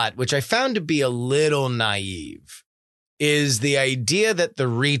lot, which I found to be a little naive, is the idea that the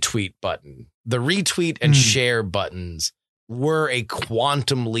retweet button, the retweet and share buttons were a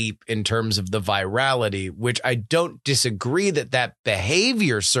quantum leap in terms of the virality, which I don't disagree that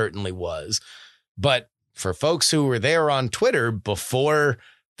behavior certainly was. But for folks who were there on Twitter before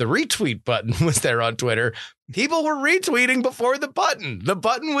the retweet button was there on Twitter, people were retweeting before the button. The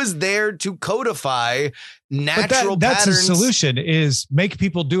button was there to codify natural patterns. That's a solution, is make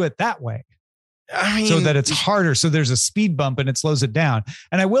people do it that way. So that it's harder. So there's a speed bump and it slows it down.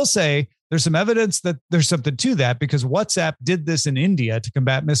 And I will say there's some evidence that there's something to that, because WhatsApp did this in India to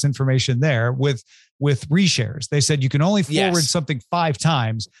combat misinformation there with reshares. They said you can only forward something 5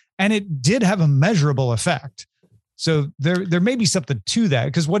 times, and it did have a measurable effect. So there may be something to that,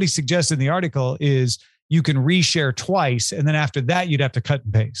 because what he suggests in the article is you can reshare twice, and then after that you'd have to cut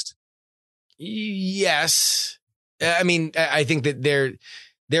and paste. Yes. I mean, I think that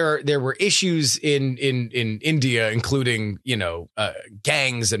there were issues in India, including,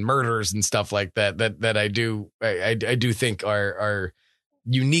 gangs and murders and stuff like that I do think are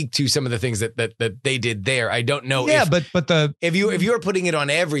unique to some of the things that they did there. I don't know. Yeah, if you are putting it on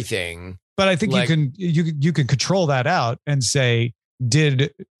everything. But I think you can control that out and say,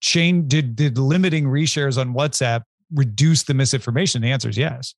 did limiting reshares on WhatsApp reduce the misinformation? The answer is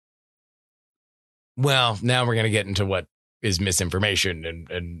yes. Well, now we're going to get into what is misinformation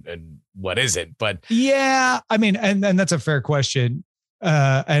and what isn't. But yeah, I mean, and that's a fair question.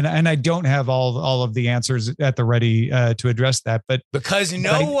 And I don't have all of the answers at the ready to address that, but because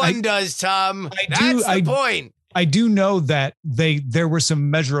no one does, Tom. That's the point. I do know that there were some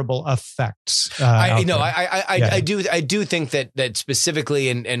measurable effects. I do think that specifically,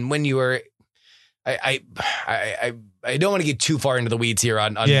 and when you were, I don't want to get too far into the weeds here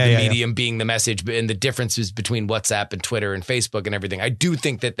on the medium being the message, and the differences between WhatsApp and Twitter and Facebook and everything. I do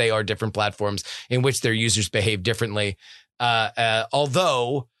think that they are different platforms in which their users behave differently.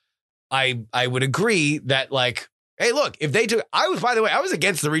 Although I would agree that, like, Hey, look, if they took, by the way, I was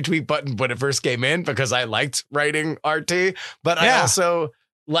against the retweet button when it first came in because I liked writing RT, but I also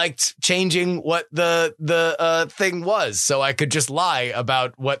liked changing what the thing was, so I could just lie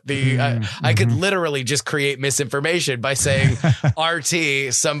about what the I could literally just create misinformation by saying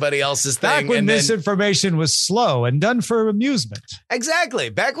RT somebody else's thing. Back when misinformation was slow and done for amusement. Exactly.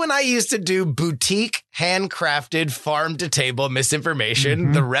 Back when I used to do boutique, handcrafted, farm to table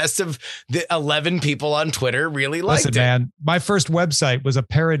misinformation, the rest of the 11 people on Twitter really liked it. Man, my first website was a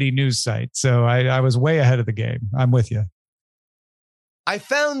parody news site, so I was way ahead of the game. I'm with you. I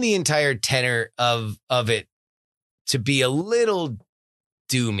found the entire tenor of it to be a little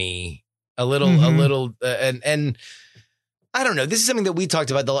doomy, a little, and I don't know. This is something that we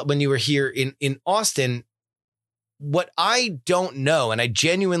talked about when you were here in Austin. What I don't know, and I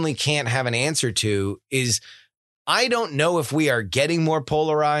genuinely can't have an answer to, is I don't know if we are getting more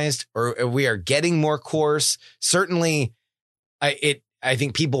polarized or if we are getting more coarse. Certainly, I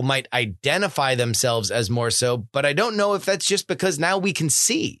think people might identify themselves as more so, but I don't know if that's just because now we can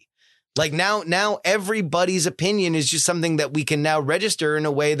see. Like now everybody's opinion is just something that we can now register in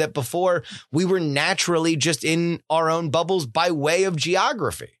a way that before we were naturally just in our own bubbles by way of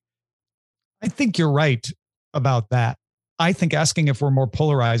geography. I think you're right about that. I think asking if we're more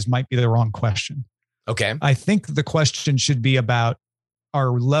polarized might be the wrong question. Okay. I think the question should be about our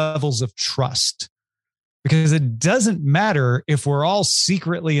levels of trust. Because it doesn't matter if we're all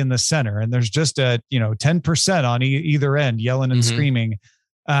secretly in the center and there's just 10% on either end yelling and screaming.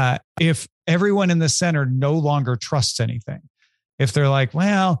 If everyone in the center no longer trusts anything, if they're like,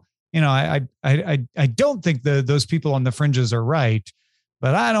 well, I don't think those people on the fringes are right,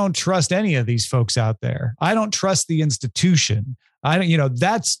 but I don't trust any of these folks out there. I don't trust the institution.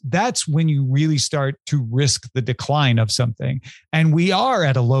 That's when you really start to risk the decline of something. And we are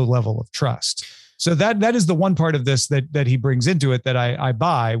at a low level of trust. So that is the one part of this that he brings into it that I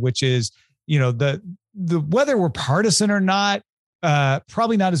buy, which is, the whether we're partisan or not,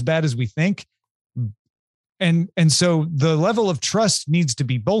 probably not as bad as we think. And so the level of trust needs to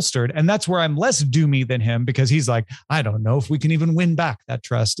be bolstered. And that's where I'm less doomy than him, because he's like, I don't know if we can even win back that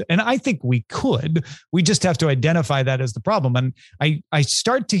trust. And I think we could. We just have to identify that as the problem. And I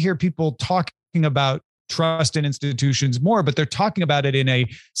start to hear people talking about trust in institutions more, but they're talking about it in a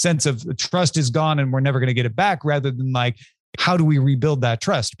sense of trust is gone and we're never going to get it back, rather than like, how do we rebuild that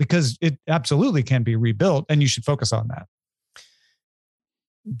trust? Because it absolutely can be rebuilt and you should focus on that.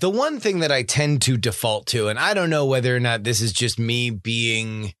 The one thing that I tend to default to, and I don't know whether or not this is just me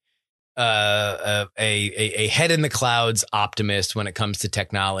being a head in the clouds optimist when it comes to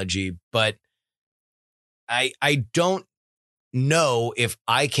technology, but I don't know if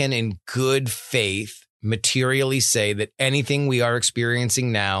I can in good faith materially say that anything we are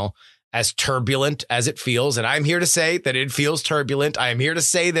experiencing now, as turbulent as it feels, and I'm here to say that it feels turbulent. I am here to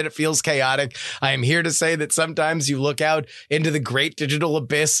say that it feels chaotic. I am here to say that sometimes you look out into the great digital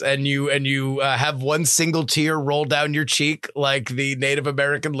abyss and you have one single tear roll down your cheek like the Native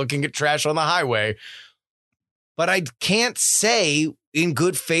American looking at trash on the highway. But I can't say in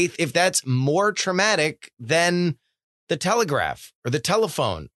good faith if that's more traumatic than the telegraph or the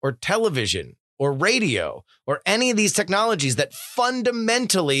telephone or television or radio or any of these technologies that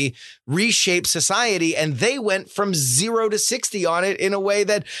fundamentally reshape society. And they went from 0 to 60 on it in a way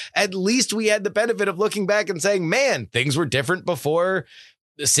that at least we had the benefit of looking back and saying, man, things were different before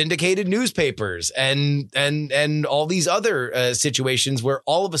the syndicated newspapers and all these other situations where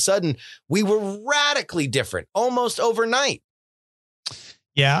all of a sudden we were radically different almost overnight.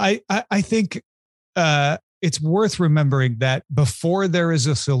 Yeah, I think it's worth remembering that before there is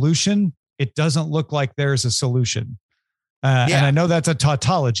a solution, it doesn't look like there's a solution. And I know that's a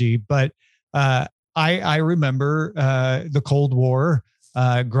tautology, but I remember the Cold War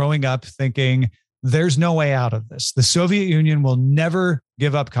growing up thinking there's no way out of this. The Soviet Union will never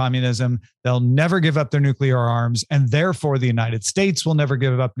give up communism. They'll never give up their nuclear arms. And therefore, the United States will never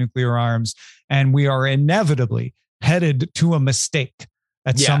give up nuclear arms. And we are inevitably headed to a mistake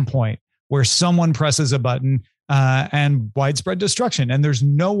at some point where someone presses a button and widespread destruction. And there's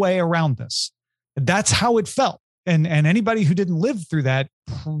no way around this. That's how it felt. And anybody who didn't live through that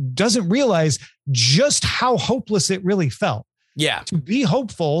doesn't realize just how hopeless it really felt. Yeah. To be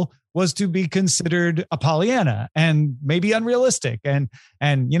hopeful was to be considered a Pollyanna and maybe unrealistic. And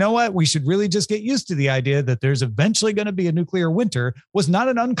you know what? We should really just get used to the idea that there's eventually going to be a nuclear winter was not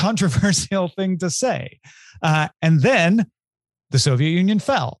an uncontroversial thing to say. And then the Soviet Union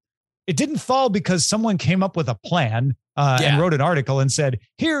fell. it didn't fall because someone came up with a plan and wrote an article and said,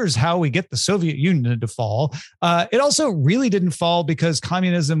 here's how we get the Soviet Union to fall. It also really didn't fall because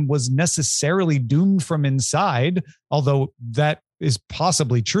communism was necessarily doomed from inside, although that is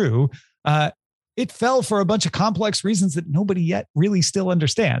possibly true. It fell for a bunch of complex reasons that nobody yet really still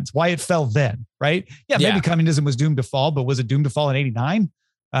understands why it fell then, right? Yeah, maybe communism was doomed to fall, but was it doomed to fall in 89?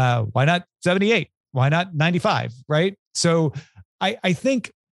 Why not 78? Why not 95, right? So I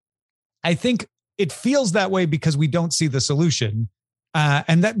think it feels that way because we don't see the solution.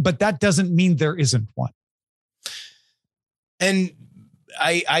 But that doesn't mean there isn't one. And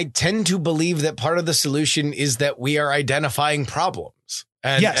I tend to believe that part of the solution is that we are identifying problems.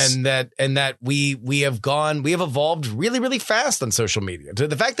 And that we have evolved really, really fast on social media to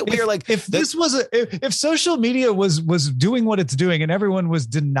the fact that we are like, if social media was doing what it's doing and everyone was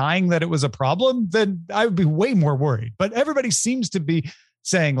denying that it was a problem, then I would be way more worried. But everybody seems to be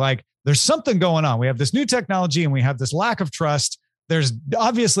saying like, there's something going on. We have this new technology and we have this lack of trust. There's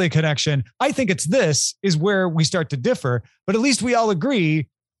obviously a connection. I think this is where we start to differ, but at least we all agree,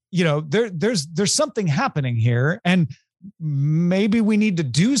 there's something happening here, and maybe we need to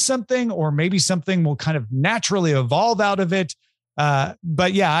do something, or maybe something will kind of naturally evolve out of it.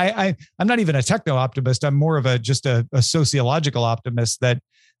 But yeah, I'm not even a techno optimist. I'm more of just a sociological optimist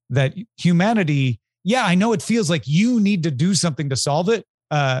that humanity. Yeah, I know it feels like you need to do something to solve it.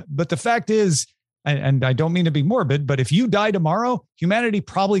 But the fact is, and I don't mean to be morbid, but if you die tomorrow, humanity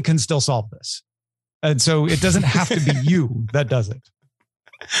probably can still solve this. And so it doesn't have to be you that does it.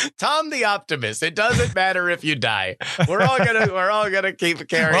 Tom the optimist. It doesn't matter if you die. We're all gonna keep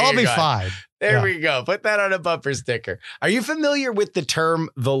carrying. We'll all be fine. There we go. Put that on a bumper sticker. Are you familiar with the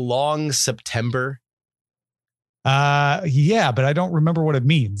term "the long September"? Yeah, but I don't remember what it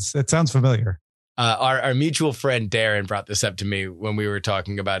means. It sounds familiar. Our mutual friend Darren brought this up to me when we were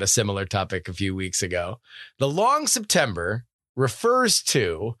talking about a similar topic a few weeks ago. The long September refers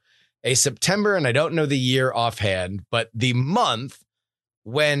to a September, and I don't know the year offhand, but the month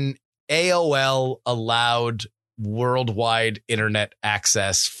when AOL allowed worldwide internet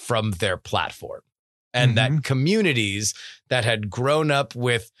access from their platform, and that communities that had grown up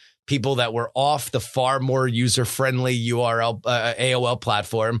with people that were off the far more user-friendly AOL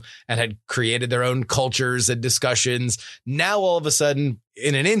platform and had created their own cultures and discussions, now all of a sudden,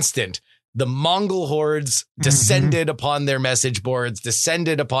 in an instant, the Mongol hordes descended upon their message boards,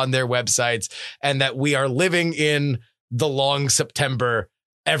 descended upon their websites, and that we are living in the long September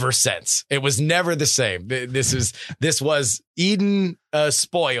ever since. It was never the same. This was Eden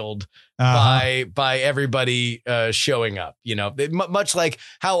spoiled by everybody showing up, much like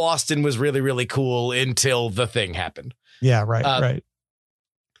how Austin was really, really cool until the thing happened. Yeah, right.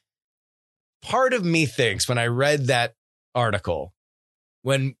 Part of me thinks when I read that article,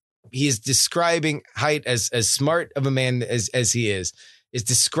 when he's describing Haidt as smart of a man as he is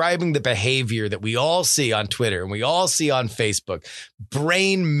describing the behavior that we all see on Twitter and we all see on Facebook,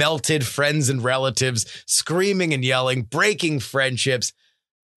 brain melted friends and relatives screaming and yelling, breaking friendships.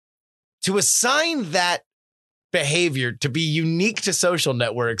 To assign that behavior to be unique to social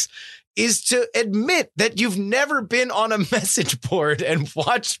networks is to admit that you've never been on a message board and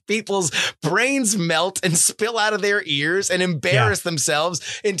watched people's brains melt and spill out of their ears and embarrass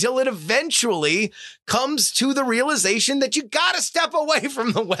themselves until it eventually comes to the realization that you got to step away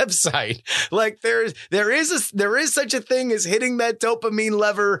from the website. Like there is such a thing as hitting that dopamine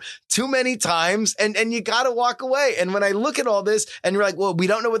lever too many times, and you got to walk away. And when I look at all this and you're like, well, we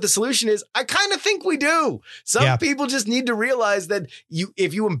don't know what the solution is, I kind of think we do. Some people just need to realize that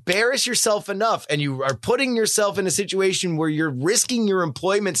if you embarrass yourself enough and you are putting yourself in a situation where you're risking your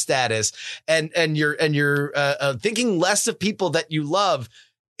employment status and you're thinking less of people that you love,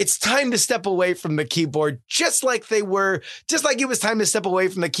 it's time to step away from the keyboard, just like it was time to step away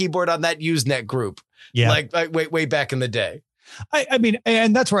from the keyboard on that Usenet group. Yeah. Like way back in the day. I mean,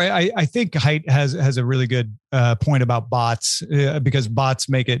 and that's where I think Haidt has a really good point about bots, because bots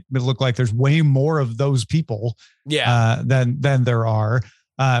make it look like there's way more of those people than there are.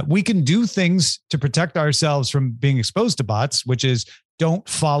 We can do things to protect ourselves from being exposed to bots, which is don't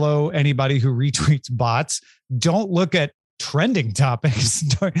follow anybody who retweets bots. Don't look at trending topics.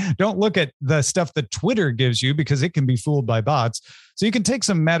 Don't look at the stuff that Twitter gives you, because it can be fooled by bots. So you can take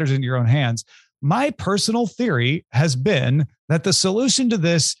some matters into your own hands. My personal theory has been that the solution to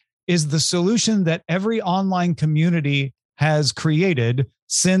this is the solution that every online community has created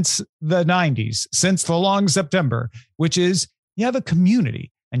since the 90s, since the long September, which is you have a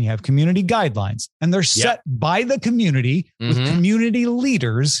community and you have community guidelines, and they're set by the community with community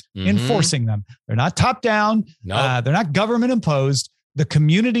leaders enforcing them. They're not top down. They're not government imposed. The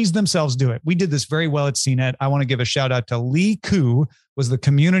communities themselves do it. We did this very well at CNET. I want to give a shout out to Lee Koo, was the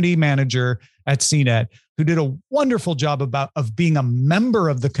community manager at CNET, who did a wonderful job of being a member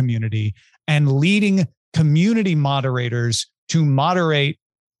of the community and leading community moderators to moderate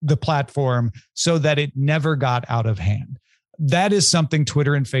the platform so that it never got out of hand. That is something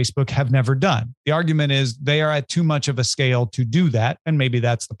Twitter and Facebook have never done. The argument is they are at too much of a scale to do that, and maybe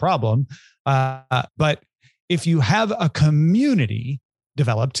that's the problem. But if you have a community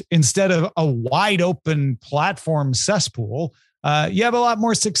developed instead of a wide open platform cesspool, you have a lot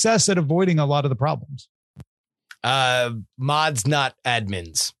more success at avoiding a lot of the problems. Mods, not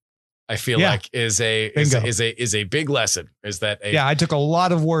admins, I feel like is a big lesson. Is that I took a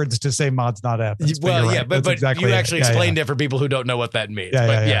lot of words to say mods, not admins. Well, right. but exactly you actually explained it for people who don't know what that means.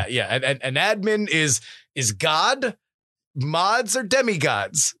 And admin is God. Mods are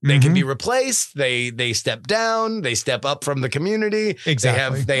demigods. They can be replaced. They step down. They step up from the community.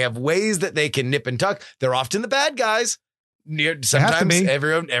 Exactly. They have ways that they can nip and tuck. They're often the bad guys. Sometimes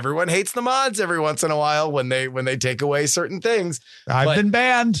everyone hates the mods every once in a while when they take away certain things. I've been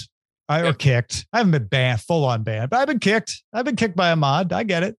banned or kicked. I haven't been banned, full on banned, but I've been kicked. I've been kicked by a mod. I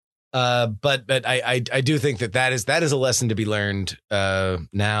get it. But I do think that is a lesson to be learned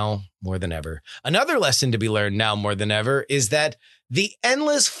now more than ever. Another lesson to be learned now more than ever is that the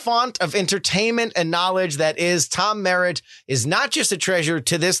endless font of entertainment and knowledge that is Tom Merritt is not just a treasure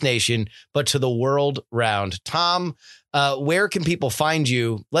to this nation, but to the world round. Tom, where can people find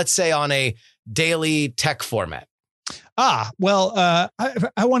you, let's say on a daily tech format? I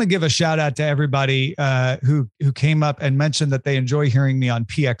want to give a shout out to everybody who came up and mentioned that they enjoy hearing me on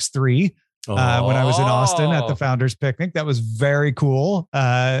PX3 when I was in Austin at the Founders Picnic. That was very cool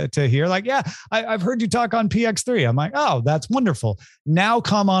to hear. Like, I've heard you talk on PX3. I'm like, oh, that's wonderful. Now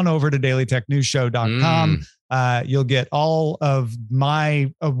come on over to dailytechnewsshow.com. You'll get all of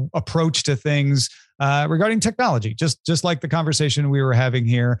my approach to things regarding technology, just like the conversation we were having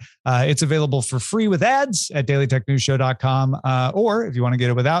here. It's available for free with ads at dailytechnewsshow.com. Or if you want to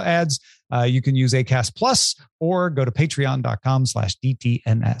get it without ads, you can use Acast Plus or go to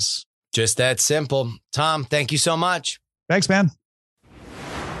patreon.com/DTNS. Just that simple. Tom, thank you so much. Thanks, man.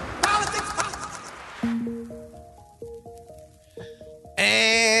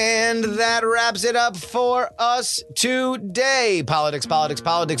 And that wraps it up for us today. Politics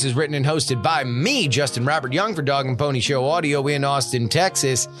is written and hosted by me, Justin Robert Young, for Dog and Pony Show Audio in Austin,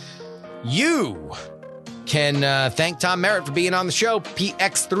 Texas. You can thank Tom Merritt for being on the show.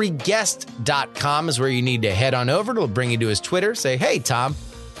 px3guest.com is where you need to head on over. It'll bring you to his Twitter. Say, hey, Tom,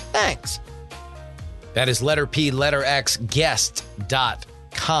 thanks. That is letter P, letter X, guest.com.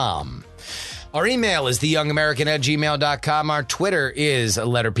 Our email is theyoungamerican@gmail.com. Our Twitter is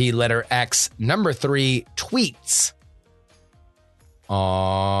letter P, letter X, number 3, tweets.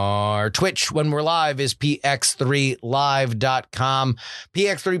 Our Twitch when we're live is px3live.com,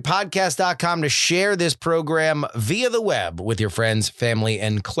 px3podcast.com to share this program via the web with your friends, family,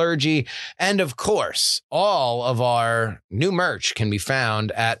 and clergy. And of course, all of our new merch can be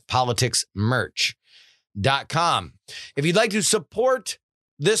found at politicsmerch.com. If you'd like to support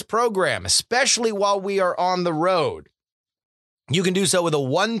this program, especially while we are on the road, you can do so with a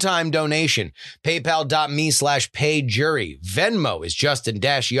one-time donation. PayPal.me/payjury. Venmo is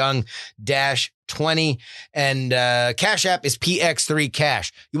Justin-Young-20. And Cash App is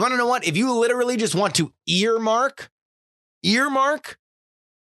PX3Cash. You want to know what? If you literally just want to earmark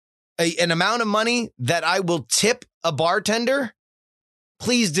an amount of money that I will tip a bartender,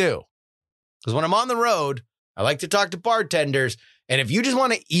 please do. Because when I'm on the road, I like to talk to bartenders. And if you just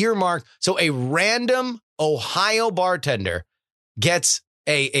want to earmark, so a random Ohio bartender gets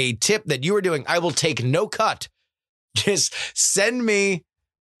a tip that you are doing, I will take no cut. Just send me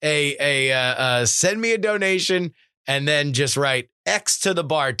a donation and then just write X to the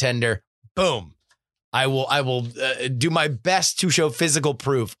bartender. Boom. I will do my best to show physical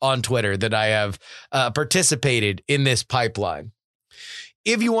proof on Twitter that I have participated in this pipeline.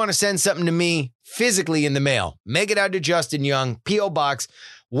 If you want to send something to me physically in the mail, make it out to Justin Young, P.O. Box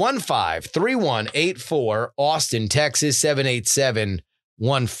 153184, Austin, Texas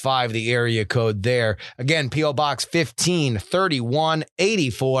 78715, the area code there. Again, P.O. Box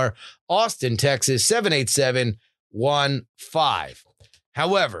 153184, Austin, Texas 78715.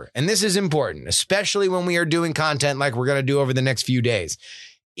 However, and this is important, especially when we are doing content like we're going to do over the next few days,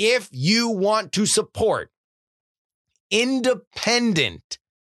 if you want to support independent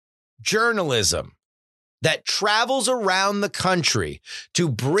journalism that travels around the country to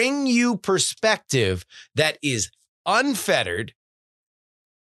bring you perspective that is unfettered,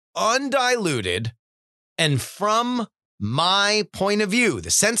 undiluted, and from my point of view,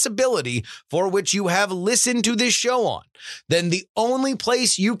 the sensibility for which you have listened to this show on, then the only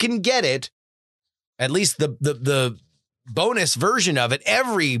place you can get it, at least the bonus version of it,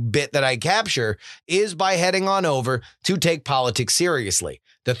 every bit that I capture, is by heading on over to Take Politics Seriously.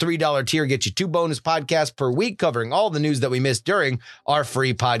 The $3 tier gets you 2 bonus podcasts per week covering all the news that we missed during our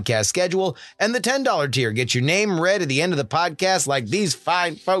free podcast schedule. And the $10 tier gets your name read at the end of the podcast like these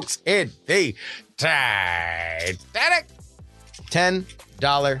fine folks in the Titanic.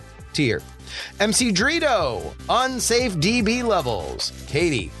 $10 tier. MC Drito, Unsafe DB Levels,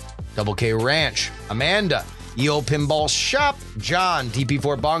 Katie, Double K Ranch, Amanda, Eel Pinball Shop, John,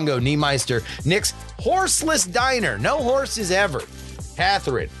 TP4 Bongo, Niemeister, Nick's Horseless Diner, no horses ever,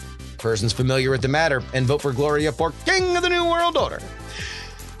 Catherine, persons familiar with the matter, and vote for Gloria for King of the New World Order.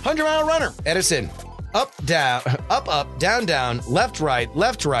 100 Mile Runner, Edison, up, down, down, left, right,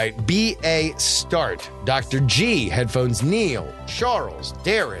 BA Start, Dr. G, Headphones Neil, Charles,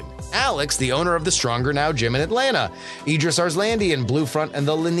 Darren, Alex, the owner of the Stronger Now gym in Atlanta, Idris Arslandian, Blue Front and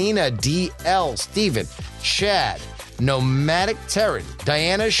the Lenina, DL, Steven, Chad, Nomadic Terran,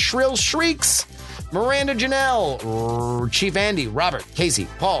 Diana Shrill Shrieks, Miranda Janelle, Chief Andy, Robert, Casey,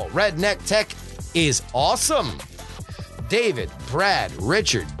 Paul, Redneck Tech is awesome. David, Brad,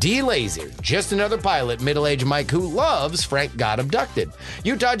 Richard, D. Laser, Just Another Pilot, Middle-Aged Mike who loves Frank Got Abducted,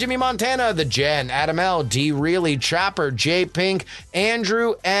 Utah Jimmy Montana, The Jen, Adam L, D. Reilly, Chopper, J. Pink,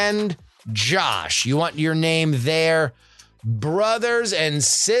 Andrew, and Josh. You want your name there? Brothers and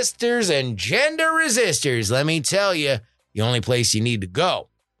sisters and gender resistors, let me tell you, the only place you need to go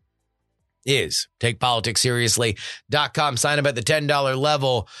is TakePoliticsSeriously.com. Sign up at the $10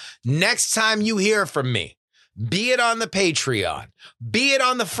 level. Next time you hear from me, be it on the Patreon, be it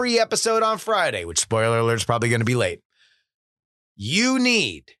on the free episode on Friday, which, spoiler alert, is probably going to be late, you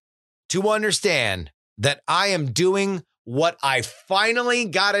need to understand that I am doing what I finally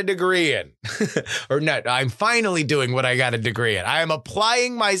got a degree in. Or not, I'm finally doing what I got a degree in. I am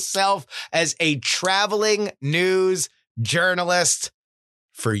applying myself as a traveling news journalist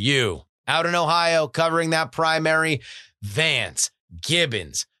for you. Out in Ohio, covering that primary, Vance,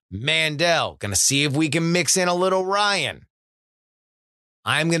 Gibbons, Mandel, gonna see if we can mix in a little Ryan.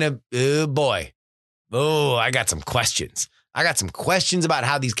 I'm gonna, I got some questions. I got some questions about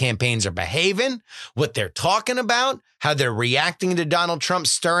how these campaigns are behaving, what they're talking about, how they're reacting to Donald Trump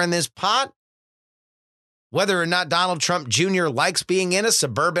stirring this pot, whether or not Donald Trump Jr. likes being in a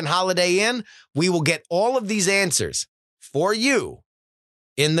suburban Holiday Inn. We will get all of these answers for you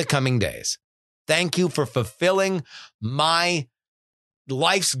in the coming days. Thank you for fulfilling my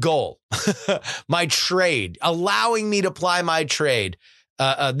life's goal, my trade, allowing me to ply my trade.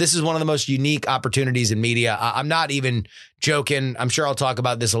 This is one of the most unique opportunities in media. I'm not even joking. I'm sure I'll talk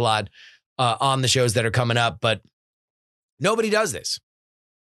about this a lot on the shows that are coming up, but nobody does this.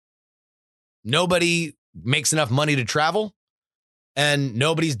 Nobody makes enough money to travel, and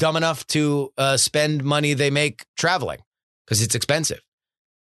nobody's dumb enough to spend money they make traveling because it's expensive.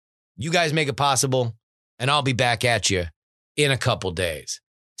 You guys make it possible, and I'll be back at you in a couple days.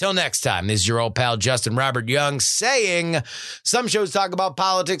 Till next time, this is your old pal Justin Robert Young saying some shows talk about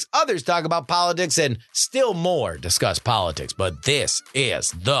politics, others talk about politics, and still more discuss politics. But this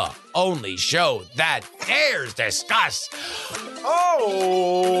is the only show that dares discuss.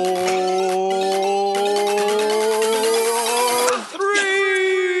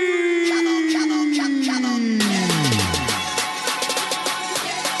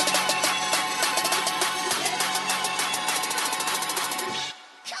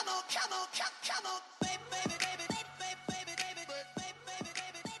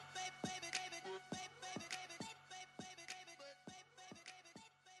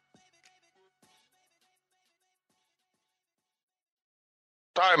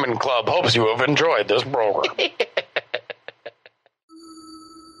 Diamond Club hopes you have enjoyed this program.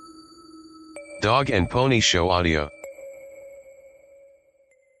 Dog and Pony Show audio.